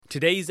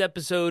Today's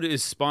episode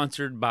is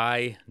sponsored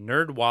by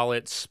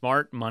NerdWallet's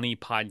Smart Money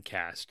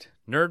Podcast.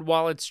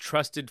 NerdWallet's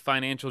trusted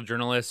financial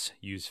journalists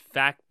use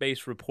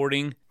fact-based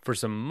reporting for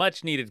some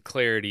much-needed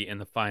clarity in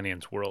the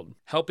finance world,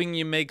 helping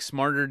you make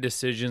smarter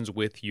decisions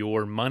with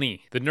your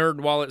money. The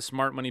NerdWallet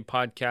Smart Money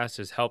Podcast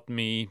has helped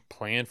me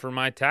plan for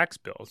my tax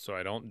bill so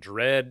I don't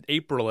dread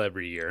April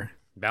every year,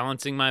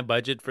 balancing my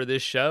budget for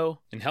this show,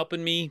 and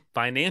helping me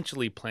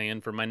financially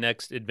plan for my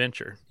next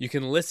adventure. You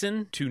can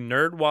listen to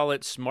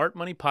NerdWallet's Smart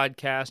Money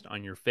Podcast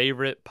on your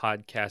favorite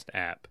podcast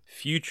app.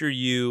 Future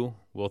you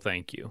will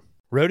thank you.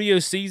 Rodeo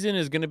season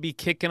is going to be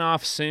kicking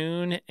off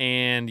soon,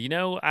 and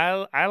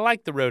I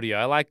like the rodeo.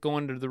 I like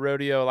going to the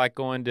rodeo. I like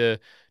going to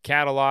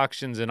cattle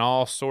auctions and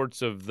all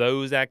sorts of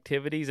those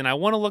activities, and I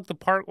want to look the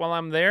part while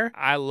I'm there.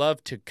 I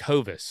love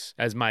Tecovas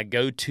as my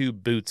go-to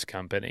boots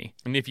company,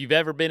 and if you've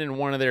ever been in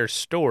one of their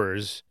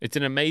stores, it's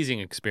an amazing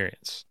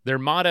experience. Their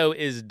motto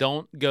is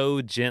 "Don't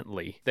go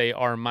gently." They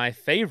are my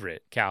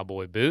favorite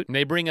cowboy boot, and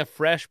they bring a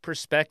fresh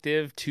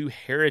perspective to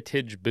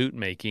heritage boot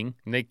making,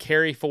 and they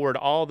carry forward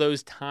all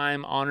those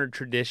time-honored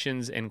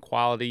traditions and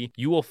quality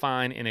you will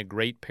find in a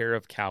great pair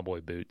of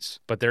cowboy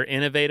boots. But they're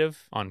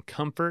innovative on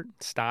comfort,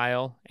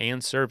 style,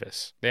 and service.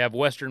 They have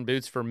Western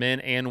boots for men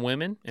and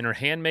women and are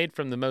handmade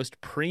from the most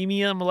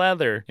premium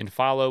leather and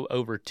follow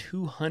over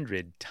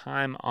 200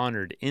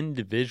 time-honored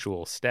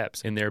individual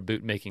steps in their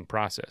boot-making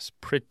process.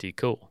 Pretty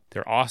cool.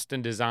 They're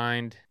Austin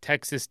designed,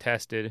 Texas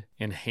tested,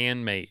 and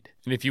handmade.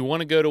 And if you want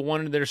to go to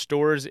one of their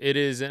stores, it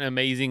is an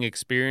amazing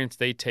experience.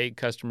 They take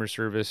customer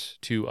service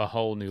to a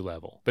whole new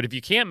level. But if you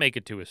can't make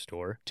it to a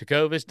store,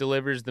 Tecovas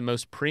delivers the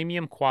most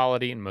premium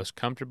quality and most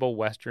comfortable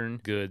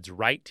Western goods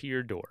right to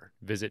your door.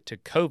 Visit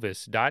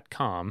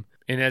tecovas.com.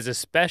 And as a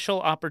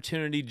special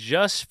opportunity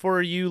just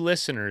for you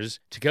listeners,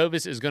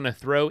 Tecovas is going to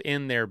throw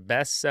in their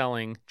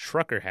best-selling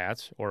trucker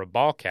hats or a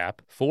ball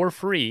cap for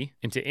free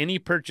into any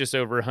purchase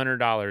over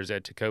 $100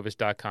 at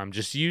tecovas.com.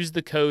 Just use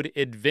the code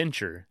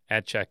ADVENTURE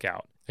at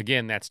checkout.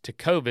 Again, that's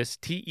Tecovas,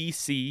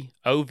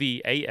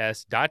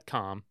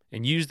 Tecovas.com,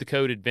 and use the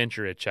code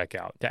ADVENTURE at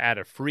checkout to add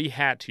a free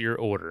hat to your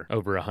order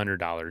over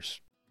 $100.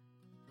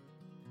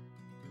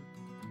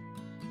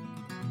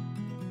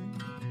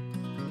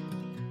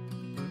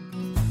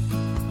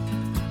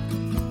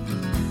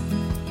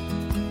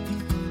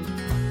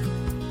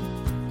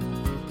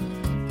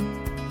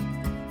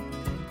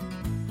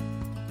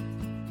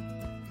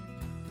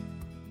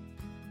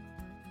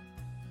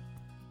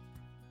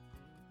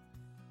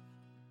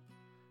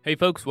 Hey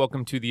folks,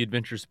 welcome to the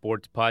Adventure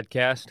Sports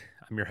Podcast.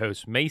 I'm your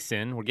host,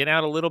 Mason. We're getting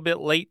out a little bit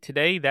late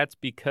today. That's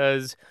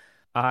because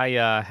I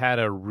had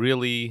a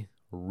really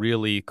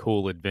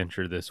cool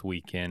adventure this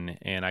weekend,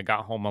 and I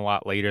got home a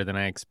lot later than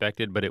I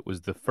expected, but it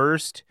was the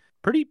first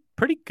pretty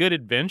good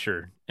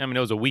adventure. I mean,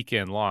 it was a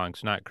weekend long,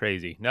 so not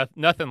crazy.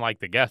 Nothing like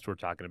the guest we're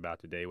talking about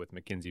today with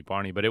McKenzie,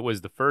 Barney, but it was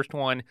the first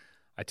one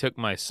I took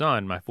my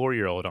son, my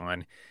 4-year-old,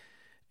 on,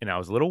 and I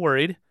was a little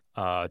worried.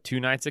 2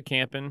 nights of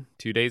camping,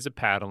 2 days of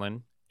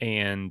paddling,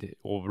 and,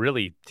 well,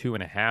 really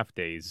 2.5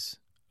 days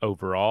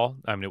overall.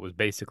 I mean, it was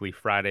basically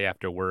Friday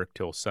after work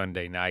till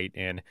Sunday night,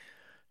 and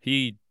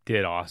he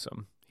did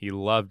awesome. He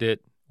loved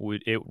it.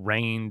 It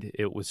rained.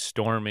 It was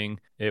storming.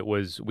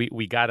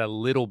 We got a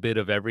little bit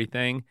of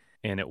everything,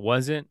 and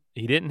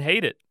he didn't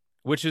hate it,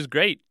 which is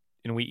great.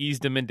 And we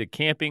eased him into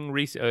camping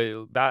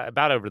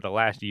about over the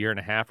last 1.5 years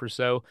or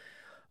so.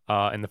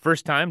 And the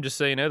first time, just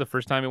so you know, the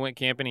first time he went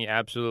camping, he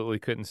absolutely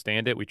couldn't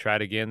stand it. We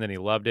tried again, then he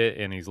loved it,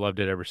 and he's loved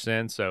it ever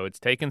since. So it's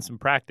taken some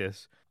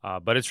practice,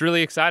 but it's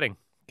really exciting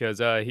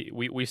because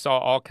we saw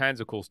all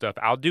kinds of cool stuff.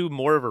 I'll do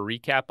more of a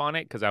recap on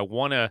it because I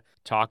want to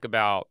talk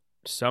about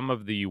some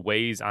of the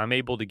ways I'm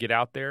able to get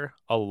out there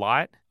a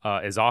lot,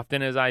 as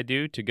often as I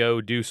do, to go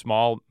do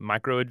small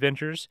micro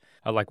adventures,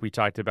 like we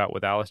talked about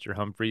with Alistair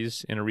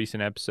Humphreys in a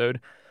recent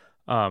episode.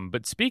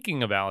 But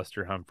speaking of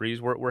Alistair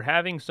Humphreys, we're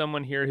having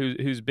someone here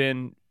who's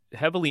been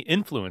heavily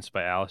influenced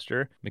by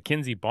Alistair,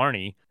 McKenzie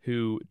Barney,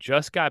 who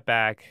just got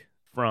back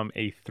from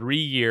a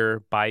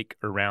 3-year bike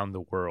around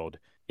the world.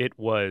 It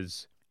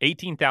was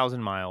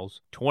 18,000 miles,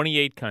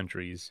 28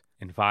 countries,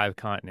 and 5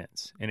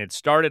 continents. And it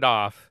started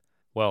off,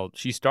 well,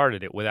 she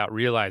started it without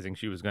realizing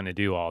she was going to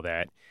do all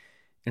that.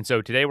 And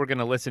so today we're going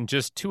to listen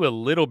just to a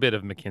little bit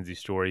of Mackenzie's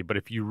story, but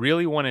if you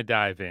really want to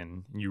dive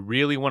in, you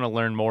really want to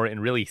learn more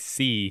and really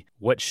see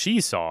what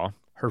she saw,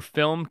 her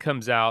film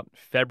comes out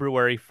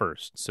February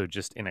 1st, so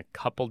just in a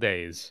couple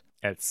days,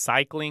 at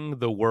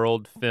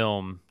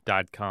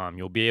cyclingtheworldfilm.com.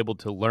 You'll be able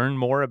to learn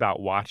more about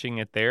watching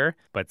it there,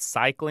 but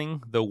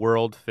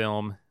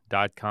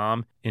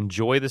cyclingtheworldfilm.com.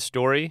 Enjoy the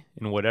story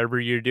in whatever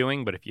you're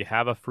doing, but if you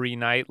have a free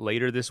night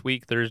later this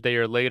week, Thursday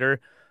or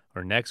later,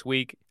 or next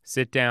week,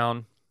 sit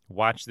down,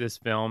 watch this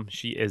film.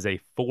 She is a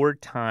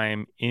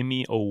 4-time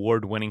Emmy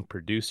award-winning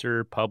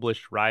producer,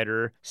 published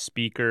writer,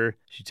 speaker.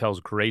 She tells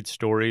great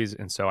stories.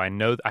 And so I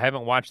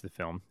haven't watched the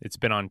film. It's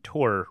been on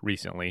tour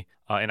recently.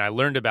 And I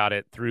learned about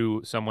it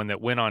through someone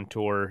that went on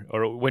tour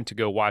or went to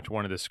go watch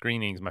one of the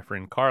screenings, my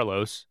friend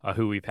Carlos,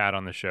 who we've had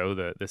on the show,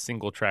 the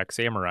single track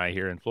samurai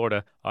here in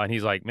Florida. And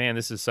he's like, man,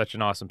 this is such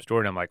an awesome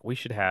story. And I'm like, we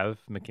should have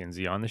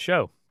McKenzie on the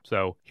show.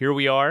 So here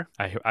we are.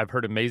 I've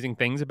heard amazing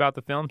things about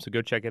the film, so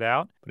go check it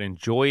out. But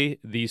enjoy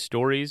these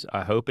stories.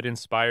 I hope it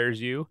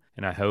inspires you,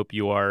 and I hope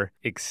you are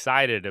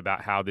excited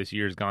about how this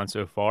year's gone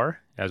so far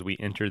as we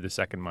enter the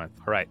second month.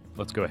 All right,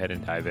 let's go ahead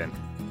and dive in.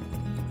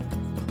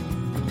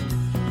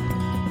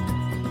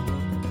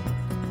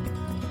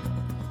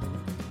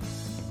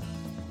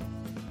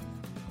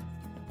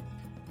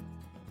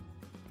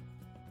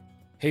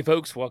 Hey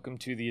folks, welcome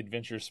to the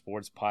Adventure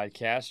Sports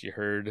Podcast. You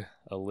heard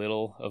a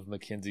little of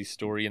McKenzie's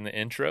story in the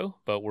intro,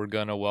 but we're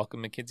going to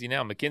welcome McKenzie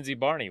now. McKenzie,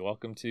 Barney,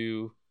 welcome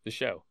to the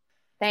show.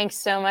 Thanks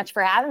so much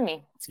for having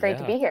me. It's great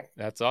to be here.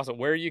 That's awesome.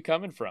 Where are you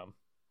coming from?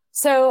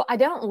 So I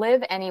don't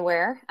live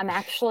anywhere. I'm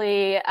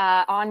actually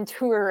on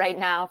tour right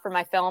now for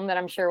my film that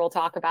I'm sure we'll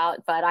talk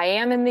about, but I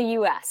am in the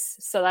U.S.,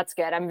 so that's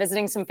good. I'm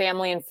visiting some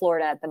family in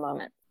Florida at the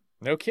moment.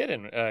 No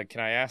kidding. Can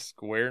I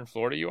ask where in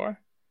Florida you are?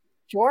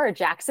 Sure,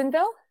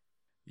 Jacksonville.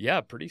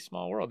 Yeah, pretty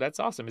small world. That's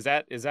awesome. Is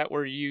that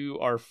where you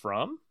are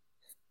from?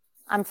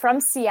 I'm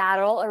from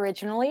Seattle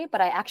originally,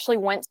 but I actually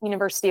went to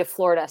University of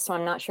Florida, so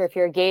I'm not sure if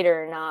you're a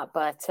Gator or not,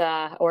 but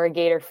or a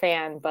Gator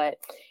fan. But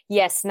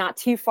yes, not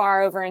too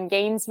far over in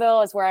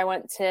Gainesville is where I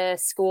went to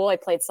school. I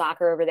played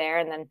soccer over there,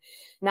 and then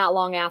not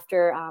long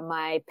after,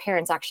 my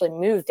parents actually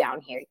moved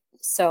down here.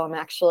 So I'm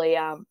actually,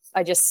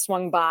 I just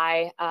swung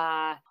by,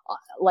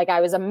 like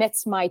I was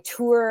amidst my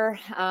tour,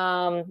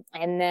 and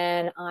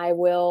then I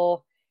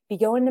will be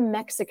going to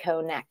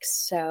Mexico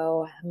next.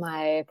 So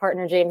my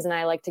partner James and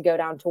I like to go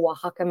down to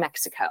Oaxaca,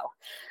 Mexico.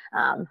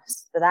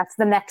 So that's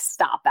the next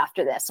stop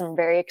after this. I'm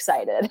very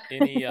excited.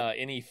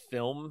 Any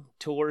film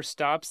tour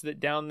stops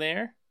down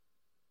there?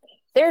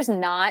 There's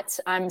not.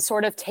 I'm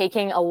sort of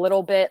taking a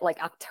little bit, like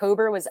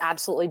October was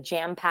absolutely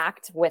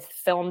jam-packed with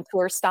film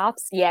tour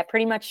stops. Yeah,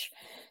 pretty much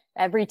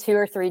every 2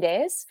 or 3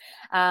 days.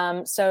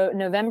 So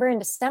November and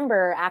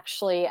December,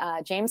 actually,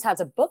 James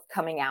has a book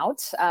coming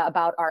out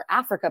about our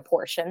Africa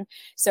portion.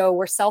 So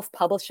we're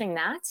self-publishing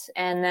that.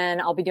 And then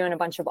I'll be doing a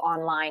bunch of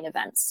online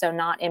events. So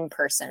not in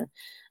person.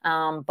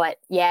 But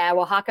yeah,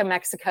 Oaxaca,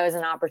 Mexico is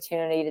an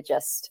opportunity to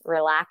just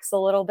relax a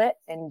little bit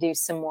and do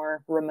some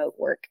more remote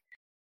work.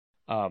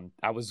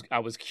 I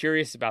was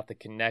curious about the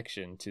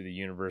connection to the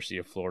University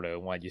of Florida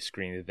and why you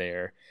screened it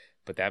there,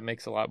 but that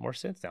makes a lot more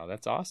sense now.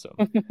 That's awesome.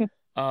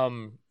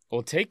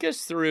 Well, take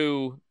us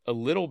through a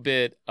little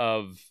bit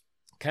of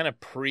kind of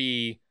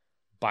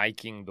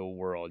pre-biking the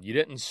world. You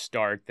didn't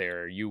start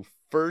there. You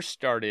first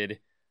started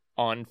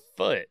on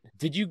foot.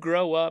 Did you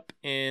grow up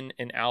in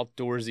an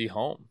outdoorsy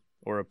home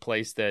or a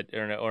place or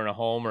in a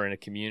home or in a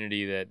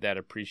community that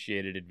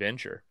appreciated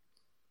adventure?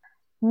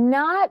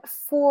 Not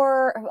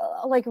for,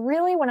 like,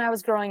 really when I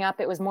was growing up,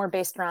 it was more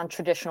based around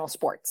traditional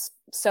sports.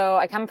 So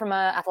I come from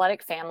an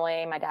athletic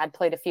family. My dad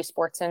played a few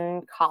sports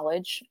in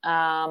college.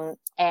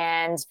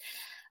 And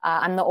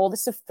I'm the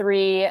oldest of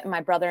 3. My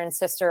brother and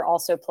sister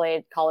also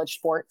played college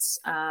sports.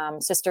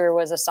 Sister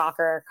was a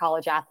soccer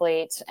college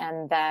athlete,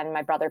 and then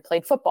my brother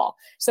played football.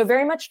 So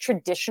very much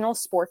traditional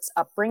sports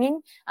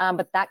upbringing,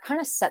 but that kind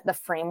of set the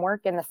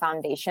framework and the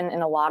foundation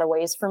in a lot of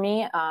ways for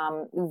me.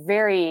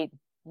 Very,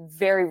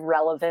 very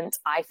relevant,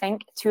 I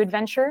think, to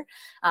adventure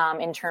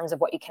in terms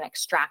of what you can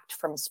extract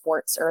from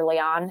sports early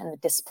on and the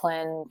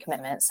discipline,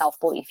 commitment,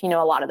 self-belief, a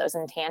lot of those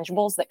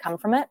intangibles that come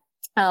from it.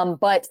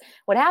 But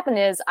what happened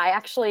is I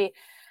actually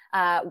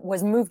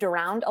was moved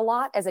around a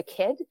lot as a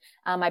kid.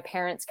 My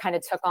parents kind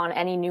of took on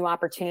any new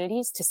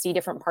opportunities to see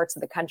different parts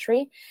of the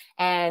country.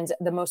 And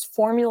the most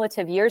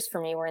formative years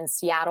for me were in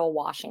Seattle,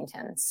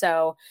 Washington.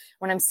 So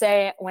when I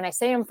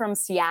say I'm from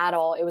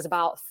Seattle, it was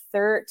about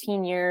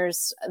 13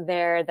 years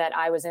there that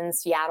I was in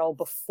Seattle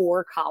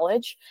before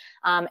college.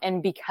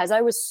 And because I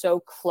was so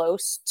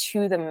close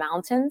to the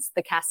mountains,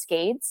 the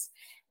Cascades,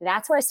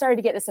 that's where I started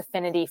to get this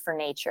affinity for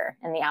nature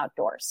and the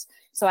outdoors.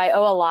 So I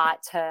owe a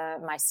lot to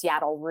my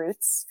Seattle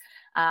roots.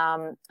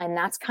 And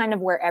that's kind of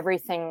where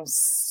everything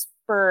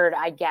spurred,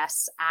 I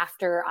guess,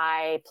 after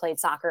I played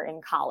soccer in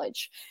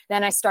college.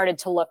 Then I started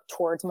to look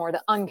towards more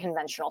the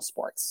unconventional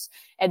sports,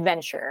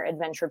 adventure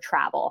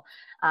travel.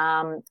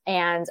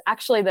 And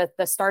actually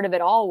the start of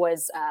it all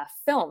was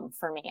film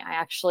for me. I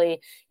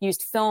actually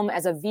used film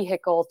as a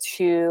vehicle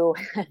to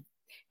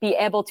be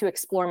able to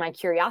explore my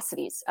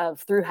curiosities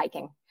of through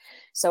hiking.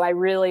 So I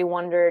really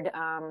wondered,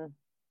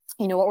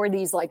 what were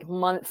these like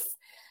month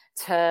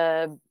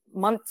to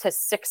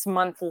 6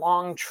 month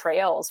long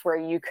trails where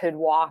you could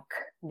walk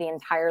the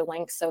entire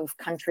lengths of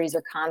countries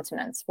or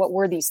continents? What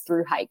were these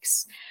through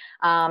hikes?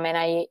 And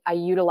I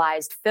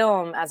utilized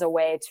film as a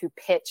way to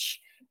pitch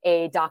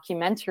a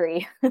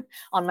documentary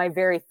on my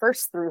very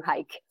first thru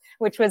hike,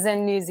 which was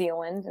in New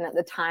Zealand. And at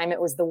the time, it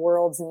was the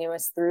world's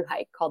newest thru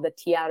hike called the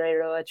Te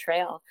Aroha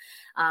Trail.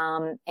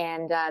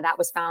 That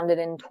was founded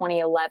in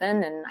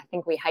 2011. And I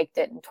think we hiked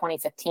it in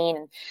 2015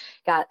 and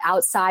got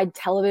outside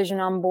television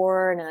on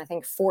board. And I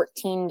think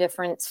 14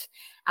 different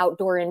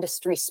outdoor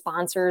industry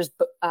sponsors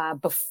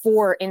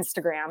before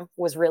Instagram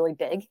was really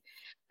big.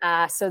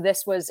 So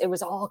it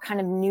was all kind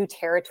of new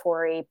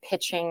territory,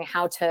 pitching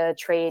how to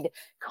trade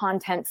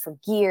content for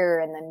gear.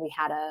 And then we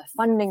had a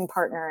funding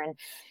partner and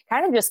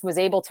kind of just was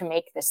able to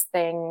make this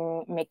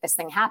thing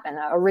happen,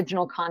 an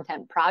original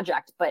content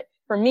project. But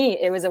for me,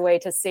 it was a way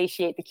to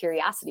satiate the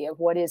curiosity of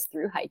what is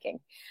thru hiking.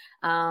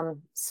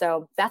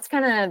 So that's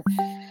kind of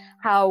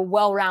how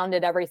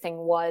well-rounded everything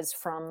was,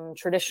 from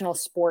traditional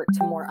sport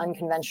to more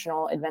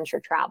unconventional adventure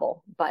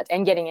travel,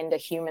 and getting into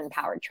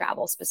human-powered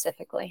travel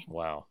specifically.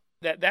 Wow.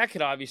 That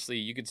could obviously,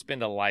 you could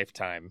spend a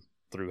lifetime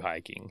through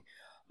hiking.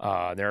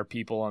 There are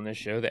people on this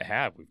show that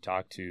have. We've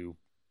talked to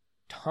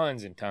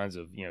tons and tons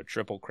of,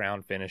 Triple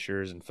Crown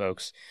finishers and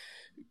folks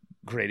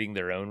creating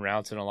their own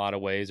routes in a lot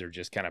of ways, or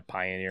just kind of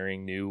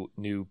pioneering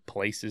new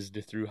places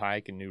to through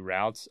hike and new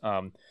routes.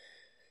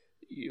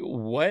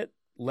 What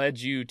led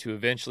you to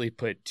eventually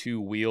put two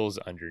wheels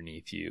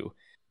underneath you?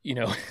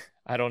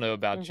 I don't know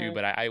about you,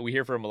 but we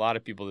hear from a lot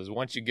of people is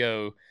once you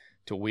go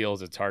to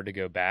wheels, it's hard to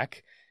go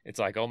back. It's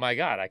like, oh my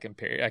God, I can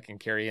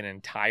carry an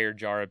entire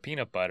jar of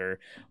peanut butter,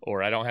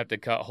 or I don't have to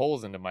cut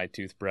holes into my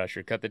toothbrush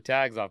or cut the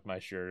tags off my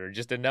shirt, or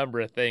just a number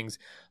of things.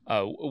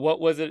 What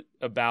was it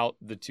about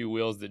the two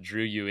wheels that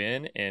drew you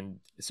in, and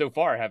so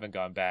far haven't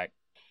gone back?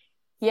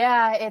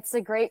 Yeah, it's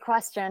a great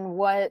question.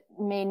 What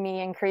made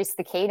me increase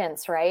the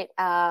cadence, right?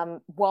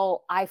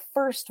 Well, I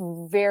first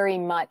very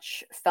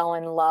much fell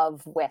in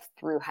love with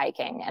through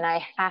hiking, and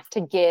I have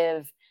to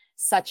give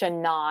such a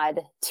nod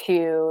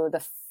to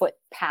the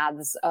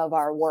footpaths of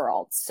our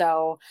world.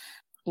 So,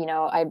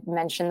 I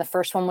mentioned the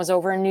first one was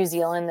over in New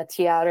Zealand, the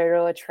Te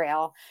Aroha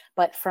Trail.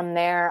 But from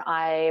there,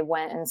 I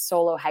went and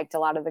solo hiked a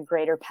lot of the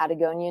Greater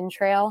Patagonian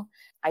Trail.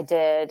 I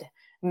did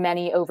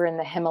many over in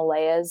the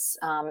Himalayas,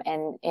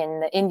 and in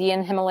the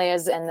Indian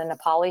Himalayas and the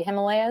Nepali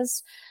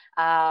Himalayas.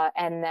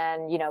 And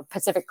then,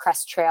 Pacific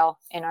Crest Trail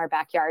in our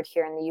backyard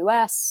here in the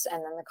US,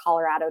 and then the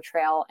Colorado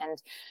Trail.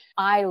 And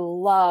I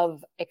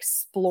love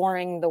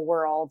exploring the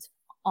world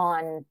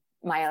on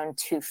my own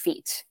 2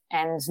 feet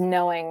and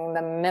knowing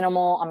the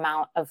minimal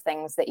amount of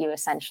things that you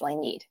essentially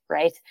need,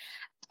 right?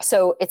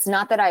 So it's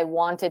not that I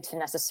wanted to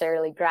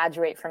necessarily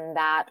graduate from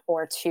that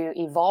or to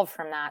evolve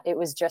from that. It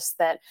was just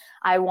that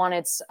I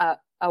wanted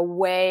a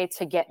way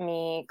to get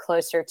me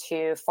closer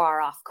to far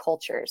off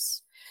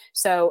cultures.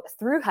 So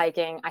through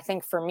hiking, I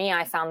think for me,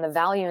 I found the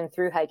value in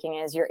through hiking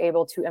is you're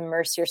able to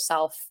immerse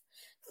yourself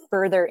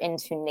further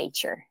into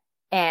nature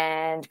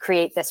and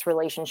create this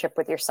relationship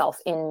with yourself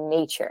in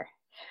nature.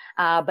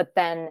 But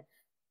then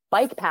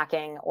bike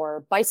packing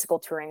or bicycle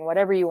touring,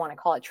 whatever you want to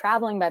call it,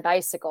 traveling by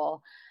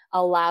bicycle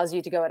allows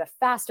you to go at a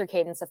faster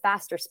cadence, a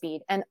faster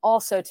speed, and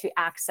also to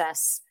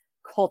access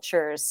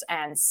cultures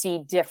and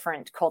see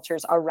different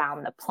cultures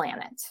around the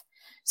planet.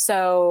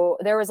 So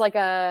there was like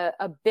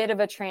a bit of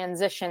a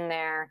transition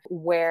there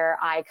where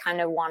I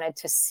kind of wanted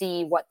to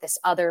see what this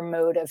other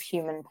mode of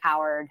human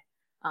powered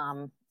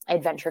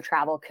adventure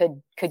travel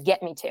could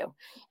get me to.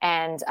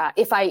 And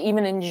if I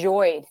even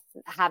enjoyed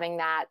having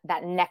that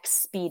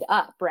next speed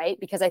up, right?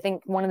 Because I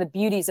think one of the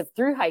beauties of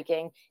through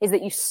hiking is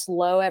that you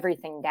slow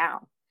everything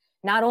down.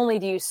 Not only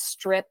do you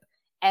strip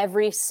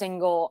every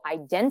single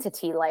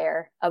identity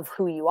layer of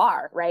who you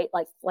are, right?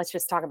 Like, let's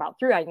just talk about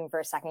through hiking for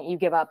a second. You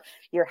give up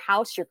your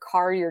house, your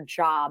car, your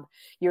job,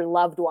 your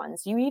loved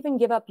ones. You even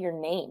give up your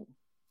name.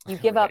 You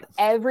give up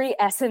every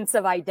essence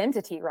of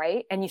identity,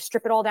 right? And you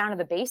strip it all down to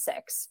the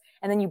basics.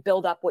 And then you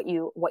build up what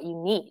you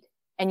need.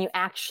 And you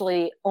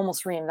actually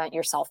almost reinvent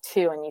yourself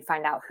too. And you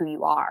find out who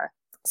you are.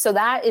 So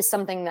that is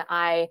something that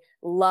I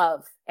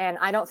love. And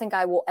I don't think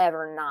I will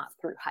ever not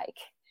through hike.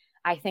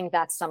 I think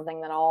that's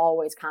something that I'll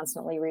always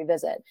constantly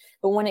revisit.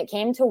 But when it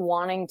came to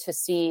wanting to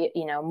see,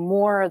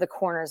 more of the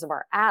corners of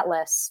our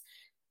atlas,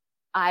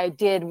 I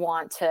did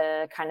want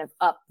to kind of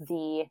up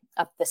the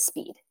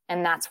speed.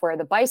 And that's where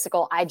the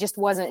bicycle, I just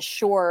wasn't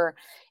sure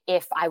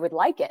if I would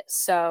like it.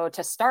 So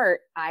to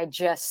start, I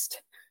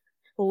just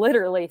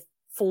literally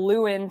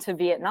flew into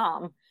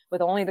Vietnam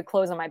with only the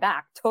clothes on my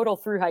back. Total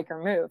through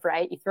hiker move,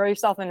 right? You throw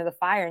yourself into the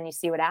fire and you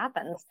see what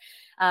happens.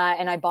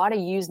 And I bought a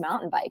used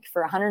mountain bike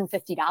for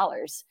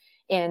 $150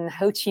 in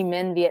Ho Chi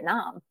Minh,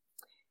 Vietnam.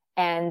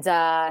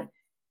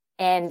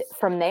 And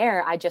from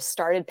there, I just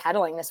started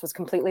pedaling. This was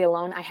completely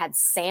alone. I had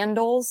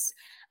sandals.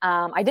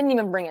 I didn't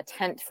even bring a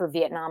tent for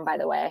Vietnam, by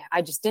the way.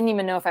 I just didn't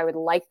even know if I would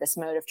like this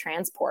mode of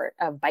transport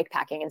of bike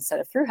packing instead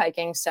of through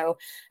hiking. So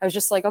I was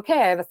just like,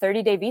 okay, I have a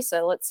 30-day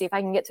visa. Let's see if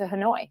I can get to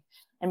Hanoi.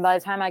 And by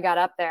the time I got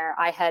up there,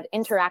 I had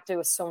interacted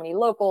with so many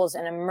locals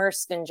and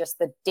immersed in just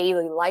the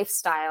daily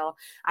lifestyle.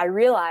 I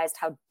realized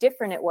how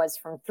different it was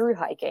from through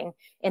hiking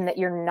in that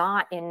you're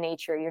not in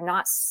nature. You're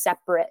not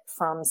separate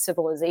from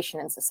civilization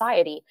and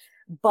society.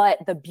 But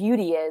the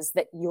beauty is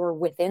that you're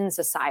within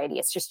society.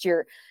 It's just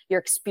you're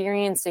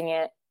experiencing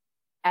it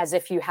as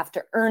if you have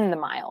to earn the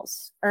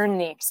miles, earn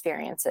the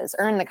experiences,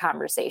 earn the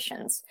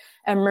conversations,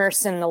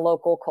 immerse in the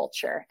local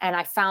culture. And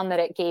I found that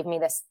it gave me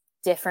this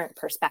different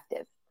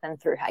perspective than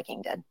through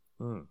hiking did.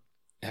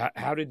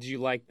 How did you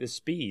like the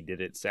speed? Did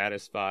it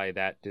satisfy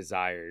that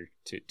desire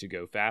to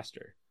go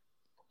faster?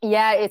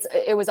 Yeah,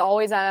 it was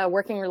always a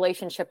working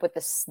relationship with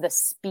the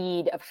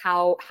speed of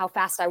how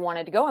fast I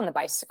wanted to go on the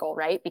bicycle,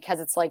 right?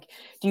 Because it's like,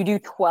 do you do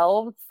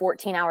 12,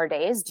 14-hour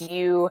days? Do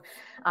you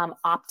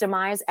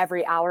optimize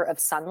every hour of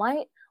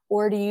sunlight?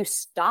 Or do you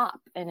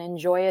stop and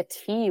enjoy a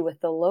tea with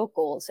the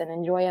locals and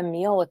enjoy a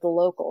meal with the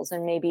locals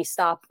and maybe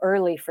stop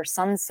early for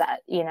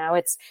sunset? You know,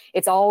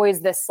 it's always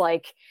this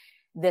like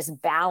this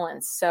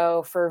balance.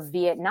 So for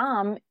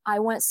Vietnam, I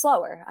went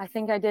slower. I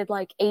think I did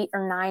like 8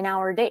 or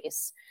 9-hour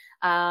days.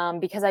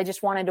 Because I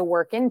just wanted to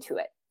work into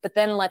it. But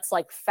then let's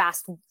like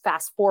fast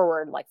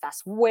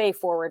way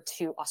forward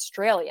to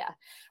Australia,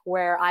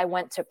 where I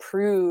went to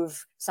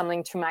prove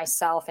something to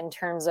myself in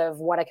terms of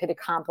what I could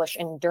accomplish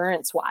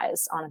endurance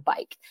wise on a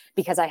bike,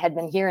 because I had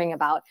been hearing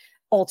about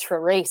ultra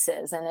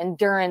races and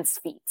endurance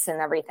feats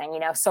and everything, you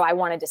know, so I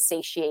wanted to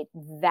satiate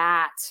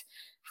that,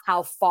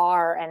 how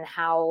far and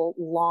how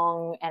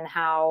long and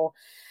how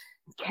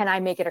can I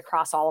make it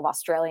across all of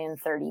Australia in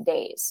 30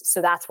 days?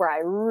 So that's where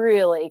I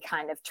really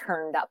kind of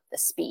turned up the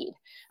speed.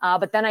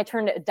 But then I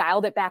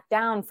dialed it back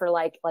down for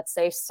like, let's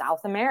say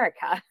South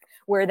America,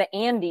 where the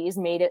Andes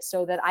made it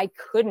so that I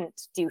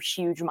couldn't do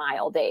huge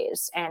mile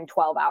days and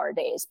 12-hour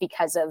days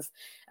because of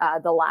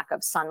the lack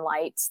of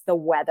sunlight, the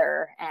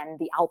weather, and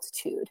the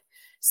altitude.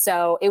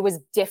 So it was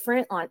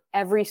different on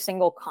every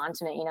single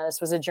continent. You know,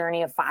 this was a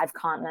journey of 5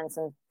 continents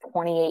and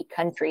 28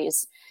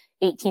 countries,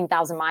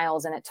 18,000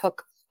 miles, and it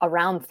took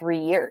around 3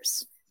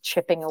 years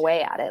chipping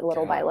away at it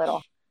little by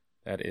little.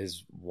 That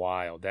is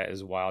wild. That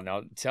is wild.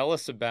 Now tell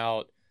us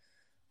about,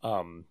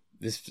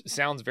 this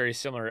sounds very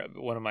similar.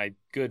 One of my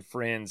good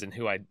friends and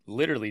who I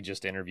literally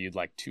just interviewed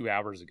like 2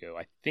 hours ago.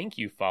 I think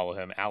you follow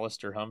him,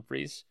 Alistair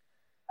Humphreys.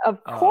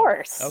 Of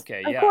course.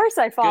 Okay. Of course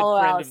I follow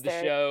Good friend Alistair.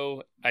 of the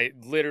show. I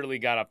literally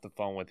got off the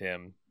phone with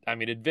him. I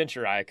mean,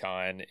 adventure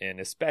icon, and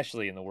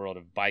especially in the world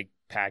of bike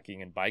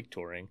packing and bike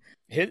touring.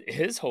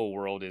 His whole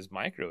world is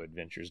micro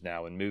adventures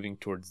now and moving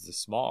towards the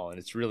small. And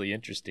it's really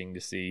interesting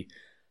to see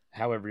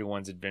how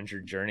everyone's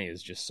adventure journey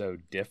is just so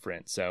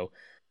different. So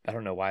I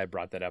don't know why I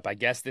brought that up. I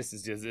guess this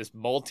is just this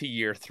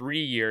multi-year, 3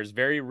 years,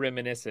 very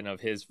reminiscent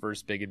of his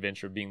first big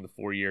adventure being the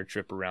 4-year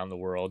trip around the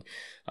world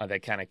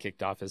that kind of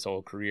kicked off his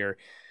whole career.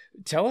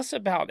 Tell us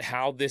about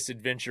how this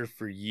adventure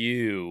for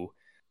you,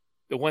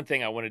 the one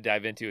thing I want to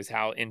dive into is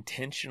how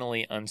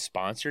intentionally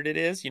unsponsored it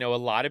is. You know, a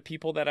lot of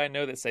people that I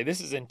know that say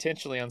this is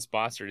intentionally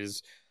unsponsored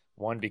is,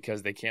 one,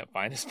 because they can't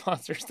find a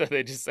sponsor, so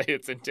they just say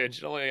it's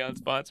intentionally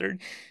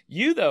unsponsored.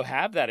 You, though,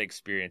 have that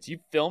experience.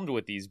 You've filmed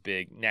with these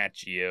big Nat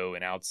Geo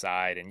and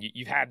Outside, and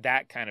you've had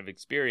that kind of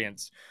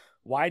experience.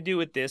 Why do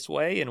it this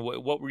way, and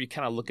what were you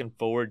kind of looking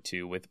forward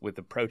to with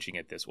approaching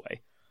it this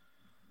way?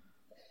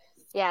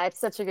 Yeah, it's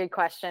such a good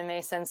question,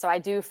 Mason. So I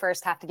do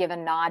first have to give a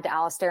nod to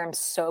Alistair. I'm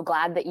so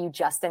glad that you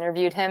just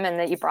interviewed him and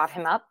that you brought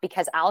him up,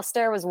 because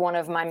Alistair was one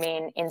of my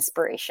main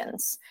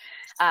inspirations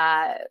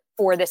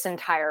for this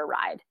entire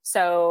ride.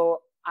 So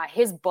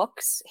his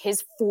books,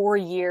 his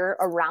 4-year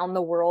around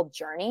the world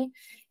journey,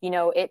 you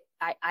know,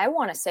 I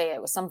want to say it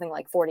was something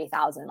like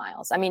 40,000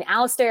 miles. I mean,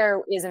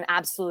 Alistair is an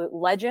absolute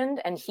legend,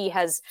 and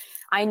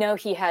I know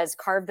he has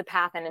carved the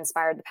path and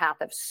inspired the path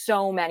of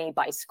so many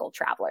bicycle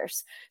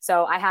travelers.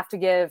 So I have to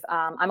give,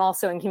 I'm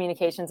also in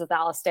communications with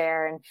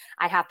Alistair, and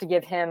I have to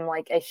give him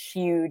like a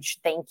huge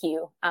thank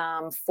you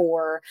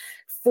for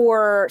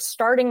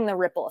starting the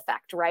ripple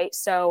effect, right?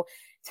 So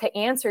to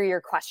answer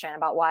your question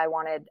about why I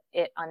wanted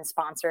it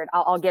unsponsored,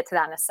 I'll get to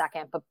that in a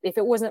second. But if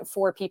it wasn't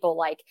for people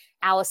like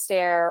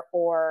Alistair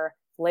or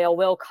Lael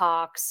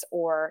Wilcox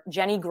or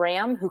Jenny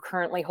Graham, who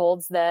currently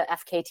holds the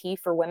FKT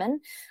for women,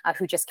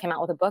 who just came out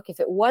with a book,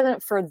 if it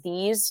wasn't for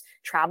these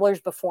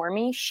travelers before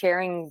me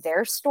sharing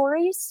their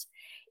stories,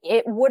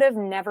 it would have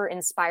never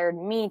inspired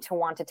me to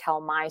want to tell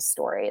my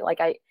story.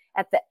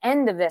 At the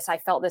end of this, I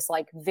felt this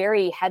like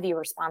very heavy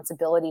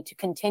responsibility to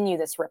continue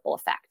this ripple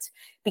effect,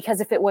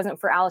 because if it wasn't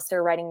for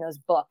Alistair writing those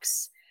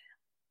books,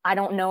 I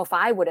don't know if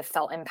I would have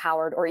felt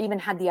empowered or even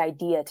had the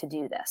idea to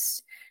do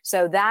this.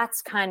 So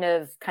that's kind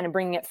of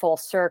bringing it full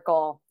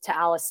circle to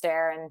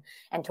Alistair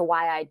and to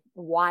why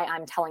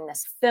I'm telling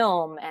this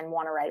film and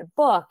want to write a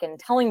book and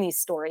telling these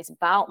stories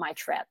about my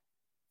trip.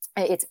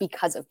 It's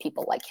because of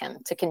people like him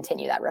to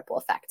continue that ripple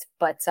effect.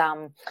 But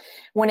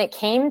when it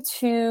came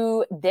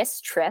to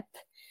this trip,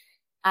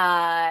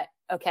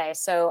 okay,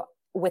 so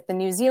with the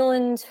New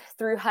Zealand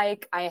through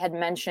hike, I had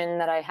mentioned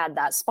that I had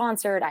that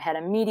sponsored. I had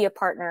a media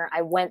partner.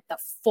 I went the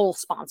full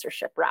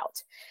sponsorship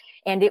route.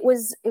 And it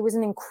was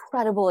an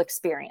incredible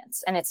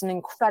experience. And it's an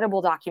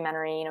incredible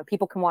documentary. You know,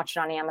 people can watch it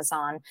on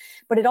Amazon.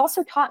 But it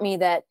also taught me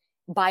that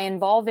by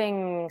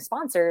involving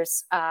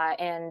sponsors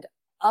and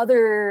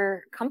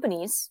other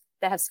companies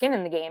that have skin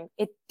in the game,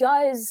 it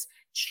does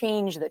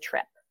change the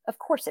trip. Of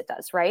course it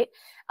does, right?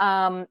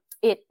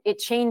 It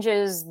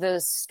changes the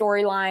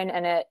storyline,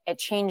 and it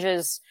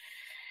changes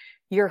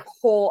your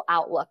whole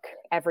outlook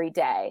every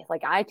day.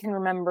 Like I can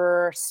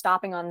remember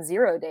stopping on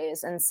 0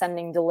 days and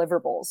sending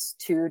deliverables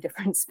to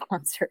different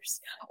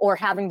sponsors or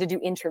having to do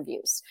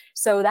interviews.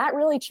 So that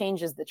really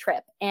changes the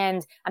trip.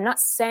 And I'm not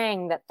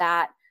saying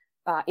that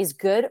is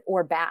good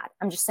or bad.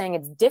 I'm just saying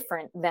it's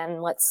different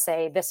than, let's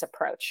say, this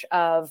approach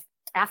of,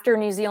 after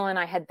New Zealand,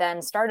 I had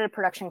then started a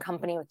production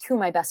company with two of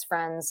my best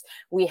friends.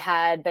 We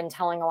had been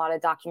telling a lot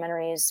of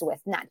documentaries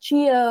with Nat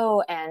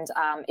Geo, and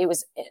it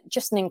was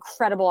just an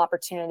incredible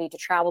opportunity to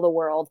travel the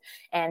world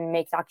and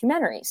make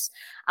documentaries.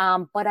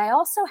 But I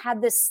also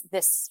had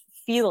this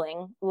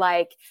feeling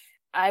like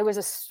I was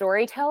a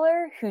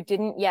storyteller who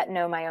didn't yet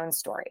know my own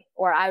story,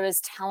 or I was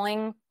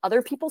telling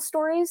other people's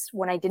stories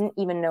when I didn't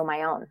even know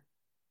my own.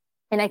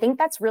 And I think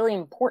that's really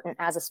important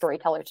as a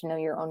storyteller, to know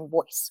your own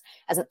voice,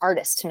 as an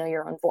artist to know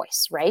your own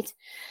voice, right?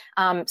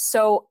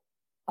 So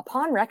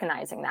upon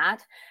recognizing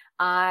that,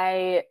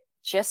 I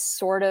just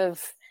sort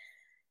of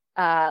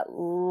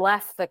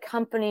left the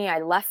company.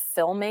 I left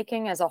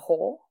filmmaking as a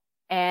whole,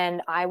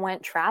 and I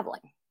went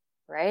traveling,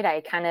 right?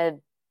 I kind of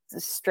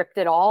stripped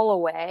it all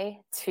away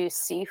to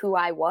see who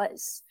I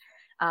was.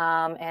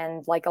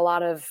 And like a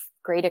lot of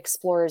great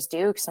explorers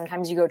do,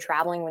 sometimes you go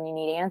traveling when you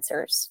need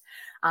answers.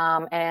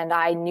 And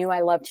I knew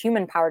I loved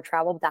human-powered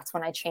travel, but that's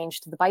when I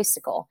changed to the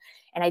bicycle.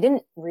 And I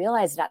didn't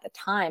realize it at the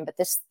time, but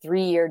this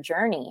 3-year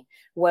journey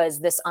was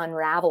this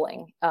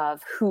unraveling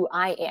of who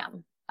I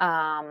am,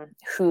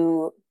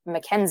 who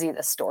McKenzie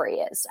the story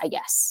is, I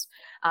guess,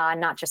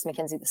 not just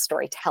McKenzie the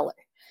storyteller.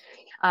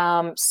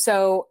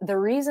 So the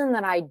reason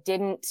that I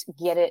didn't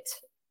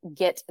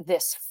get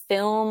this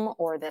film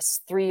or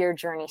this 3-year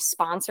journey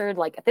sponsored,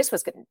 like this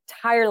was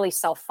entirely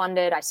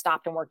self-funded. I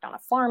stopped and worked on a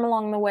farm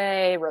along the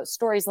way, wrote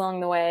stories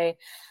along the way.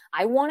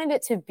 I wanted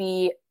it to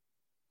be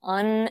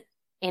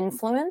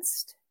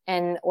uninfluenced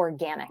and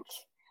organic,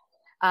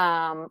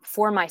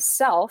 for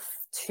myself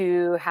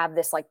to have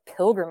this like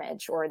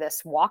pilgrimage or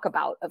this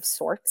walkabout of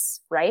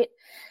sorts, right?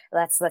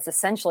 That's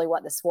essentially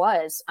what this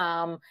was.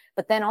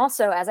 But then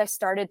also, as I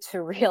started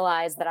to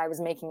realize that I was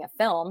making a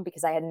film,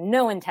 because I had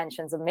no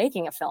intentions of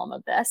making a film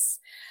of this,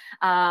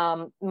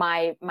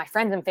 my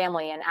friends and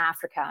family in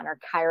Africa on our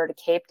Cairo to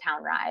Cape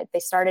Town ride, they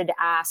started to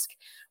ask,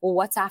 well,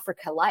 what's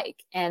Africa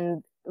like?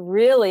 And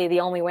really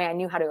the only way I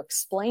knew how to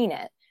explain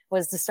it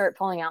was to start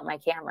pulling out my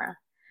camera.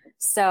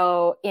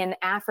 So in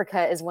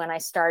Africa is when I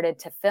started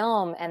to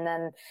film. And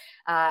then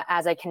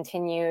as I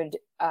continued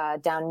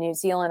down New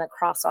Zealand,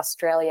 across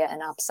Australia,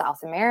 and up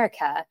South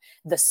America,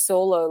 the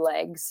solo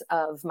legs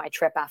of my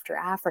trip after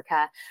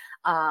Africa,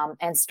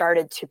 and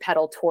started to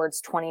pedal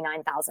towards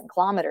 29,000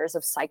 kilometers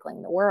of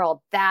cycling the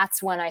world,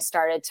 that's when I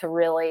started to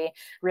really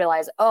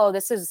realize, oh,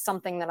 this is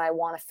something that I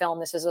want to film.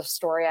 This is a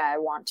story I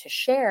want to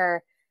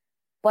share,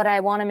 but I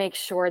want to make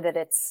sure that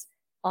it's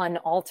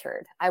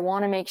unaltered. I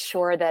want to make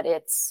sure that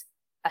it's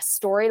a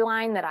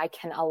storyline that I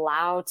can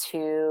allow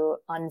to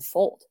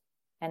unfold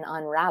and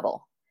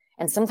unravel.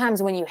 And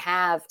sometimes when you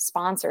have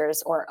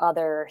sponsors or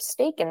other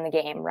stake in the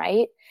game,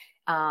 right,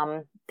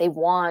 they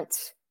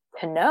want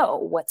to know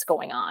what's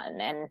going on.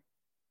 And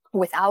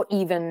without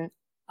even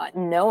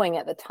knowing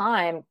at the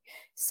time,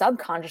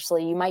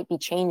 subconsciously, you might be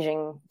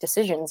changing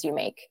decisions you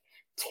make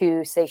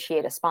to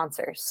satiate a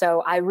sponsor.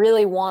 So I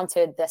really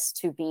wanted this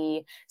to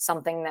be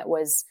something that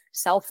was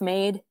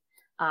self-made.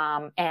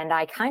 And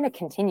I kind of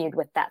continued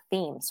with that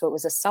theme. So it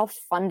was a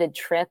self-funded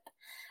trip.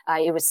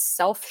 It was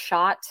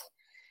self-shot.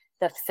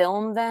 The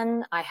film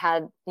then, I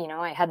had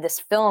this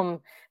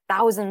film,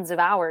 thousands of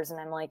hours, and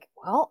I'm like,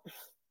 well,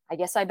 I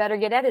guess I better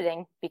get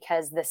editing,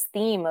 because this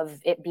theme of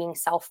it being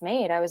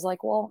self-made, I was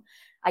like, well,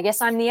 I guess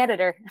I'm the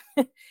editor.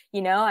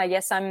 I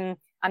guess I'm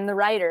the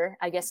writer.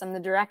 I guess I'm the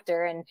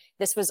director. And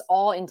this was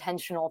all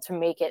intentional to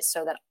make it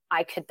so that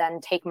I could then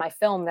take my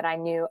film that I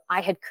knew I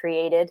had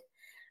created,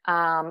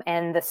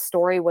 and the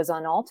story was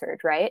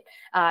unaltered, right?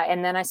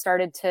 And then I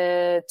started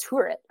to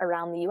tour it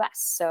around the US.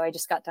 So I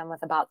just got done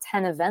with about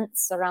 10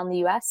 events around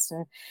the US,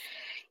 and,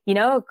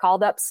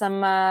 called up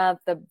some,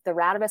 the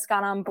Radibus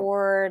got on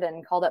board,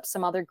 and called up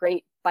some other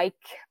great bike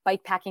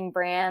packing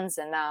brands,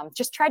 and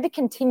just tried to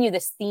continue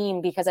this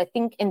theme, because I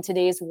think in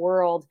today's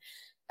world,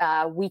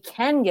 we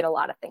can get a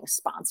lot of things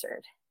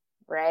sponsored,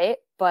 right?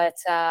 But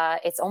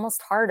it's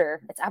almost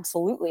harder. It's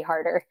absolutely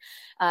harder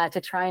to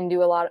try and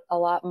do a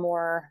lot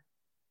more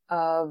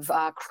of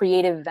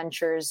creative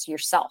ventures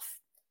yourself.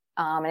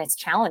 And it's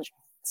challenging,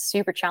 it's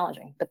super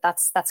challenging, but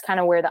that's kind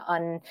of where the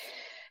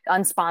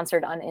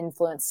unsponsored,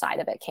 uninfluenced side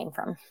of it came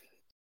from.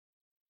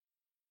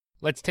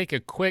 Let's take a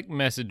quick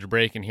message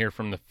break and hear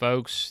from the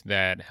folks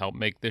that help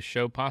make this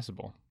show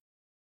possible.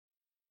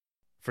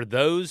 For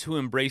those who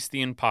embrace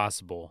the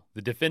impossible,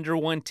 the Defender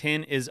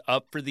 110 is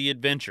up for the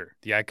adventure.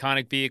 The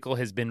iconic vehicle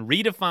has been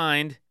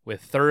redefined with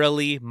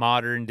thoroughly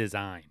modern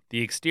design. The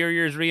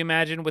exterior is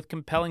reimagined with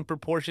compelling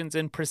proportions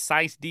and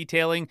precise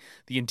detailing.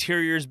 The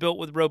interior is built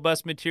with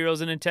robust materials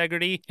and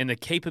integrity, and the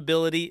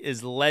capability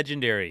is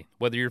legendary.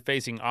 Whether you're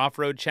facing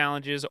off-road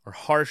challenges or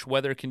harsh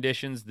weather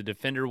conditions, the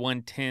Defender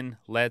 110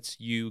 lets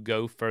you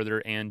go further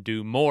and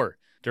do more.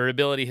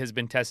 Durability has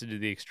been tested to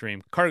the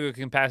extreme. Cargo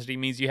capacity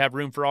means you have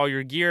room for all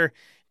your gear.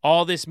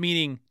 All this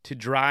meaning to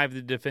drive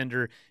the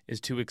Defender is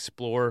to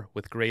explore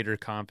with greater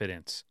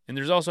confidence. And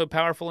there's also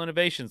powerful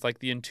innovations like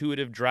the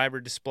intuitive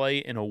driver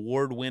display and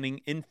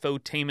award-winning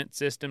infotainment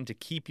system to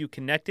keep you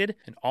connected,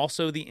 and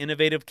also the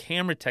innovative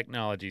camera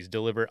technologies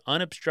deliver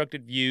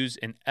unobstructed views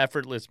and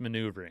effortless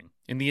maneuvering.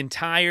 And the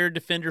entire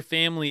Defender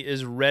family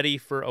is ready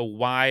for a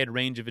wide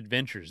range of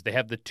adventures. They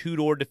have the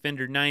two-door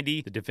Defender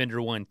 90, the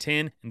Defender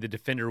 110, and the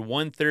Defender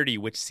 130,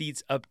 which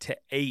seats up to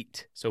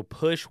 8. So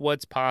push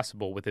what's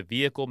possible with a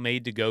vehicle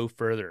made to go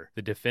further.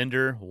 The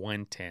Defender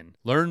 110.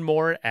 Learn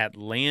more at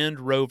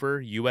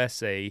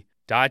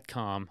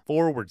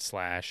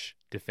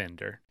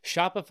landroverusa.com/Defender.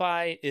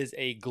 Shopify is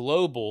a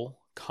global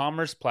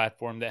commerce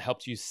platform that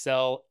helps you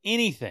sell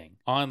anything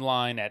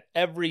online at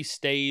every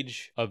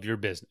stage of your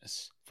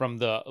business. From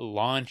the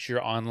launch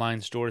your online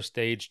store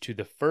stage to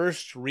the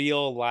first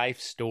real life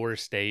store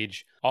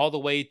stage, all the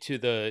way to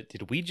the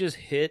did we just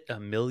hit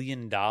 $1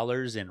 million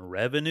in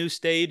revenue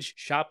stage?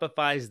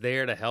 Shopify's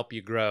there to help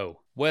you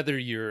grow. Whether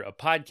you're a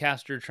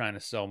podcaster trying to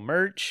sell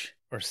merch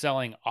or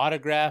selling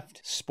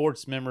autographed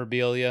sports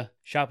memorabilia,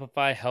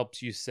 Shopify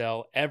helps you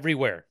sell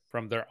everywhere.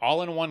 From their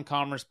all-in-one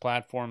commerce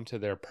platform to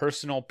their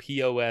personal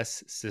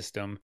POS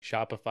system,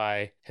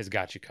 Shopify has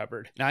got you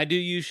covered. Now, I do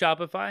use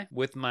Shopify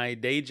with my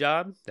day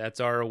job.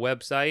 That's our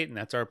website and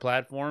that's our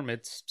platform.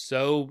 It's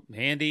so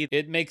handy.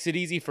 It makes it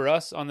easy for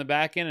us on the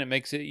back end. It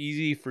makes it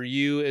easy for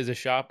you as a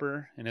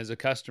shopper and as a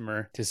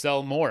customer to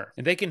sell more.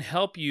 And they can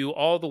help you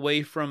all the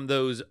way from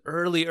those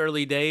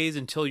early days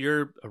until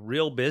you're a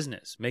real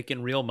business,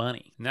 making real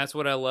money. And that's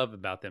what I love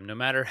about them. No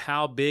matter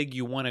how big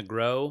you want to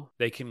grow,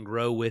 they can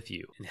grow with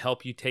you and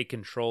help you take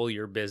control of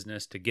your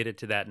business to get it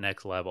to that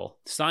next level.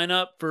 Sign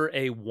up for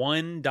a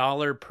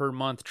 $1 per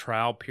month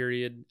trial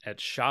period at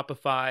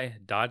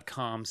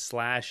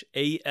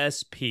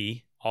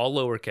shopify.com/ASP, all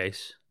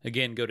lowercase.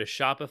 Again, go to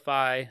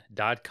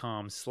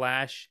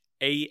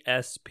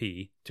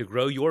shopify.com/ASP to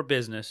grow your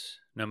business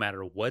no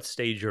matter what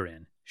stage you're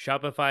in.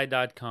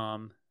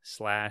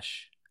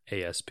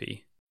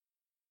 Shopify.com/ASP.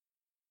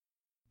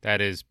 That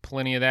is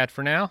plenty of that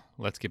for now.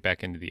 Let's get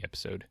back into the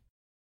episode.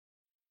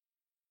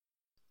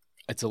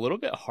 It's a little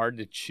bit hard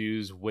to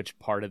choose which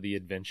part of the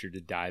adventure to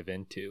dive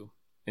into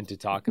and to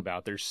talk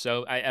about. There's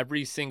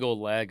every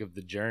single leg of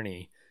the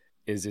journey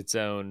is its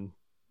own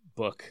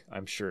book,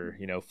 I'm sure,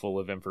 full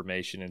of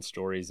information and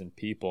stories and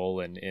people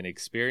and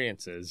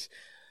experiences.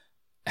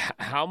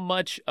 How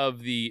much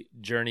of the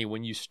journey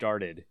when you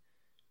started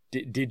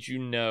did you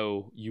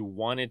know you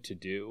wanted to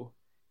do?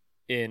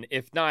 And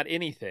if not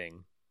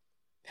anything,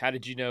 how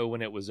did you know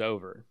when it was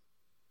over?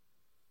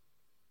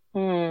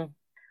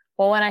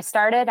 Well, when I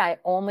started, I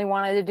only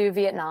wanted to do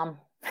Vietnam.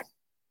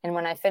 And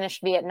when I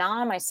finished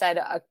Vietnam, I said,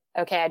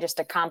 okay, I just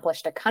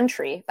accomplished a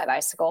country by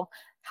bicycle.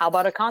 How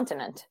about a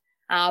continent?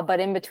 But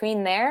in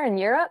between there in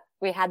Europe,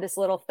 we had this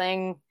little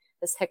thing,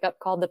 this hiccup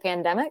called the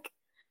pandemic.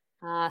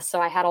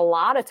 So I had a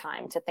lot of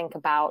time to think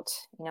about,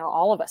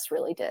 all of us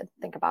really did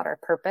think about our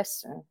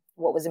purpose and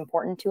what was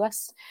important to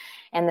us.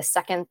 And the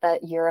second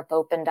that Europe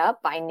opened up,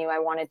 I knew I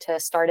wanted to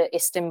start at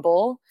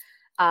Istanbul,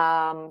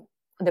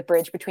 the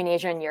bridge between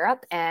Asia and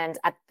Europe. And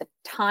at the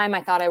time,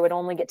 I thought I would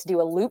only get to do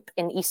a loop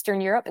in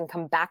Eastern Europe and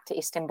come back to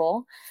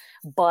Istanbul.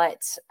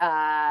 But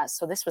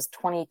so this was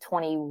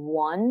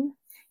 2021.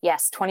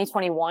 Yes,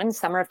 2021,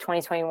 summer of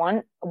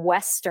 2021,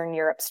 Western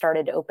Europe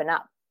started to open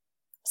up.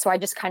 So I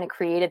just kind of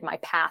created my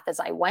path as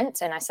I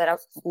went. And I said,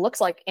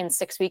 looks like in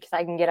 6 weeks,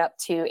 I can get up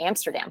to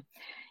Amsterdam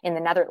in the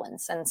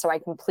Netherlands. And so I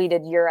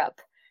completed Europe.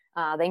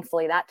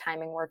 Thankfully, that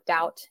timing worked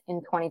out in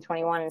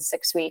 2021 in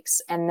 6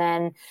 weeks. And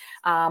then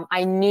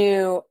I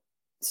knew,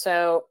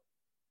 so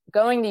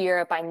going to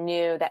Europe, I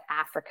knew that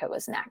Africa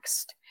was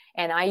next.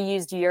 And I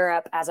used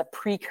Europe as a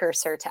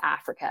precursor to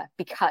Africa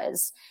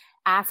because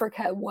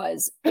Africa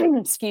was,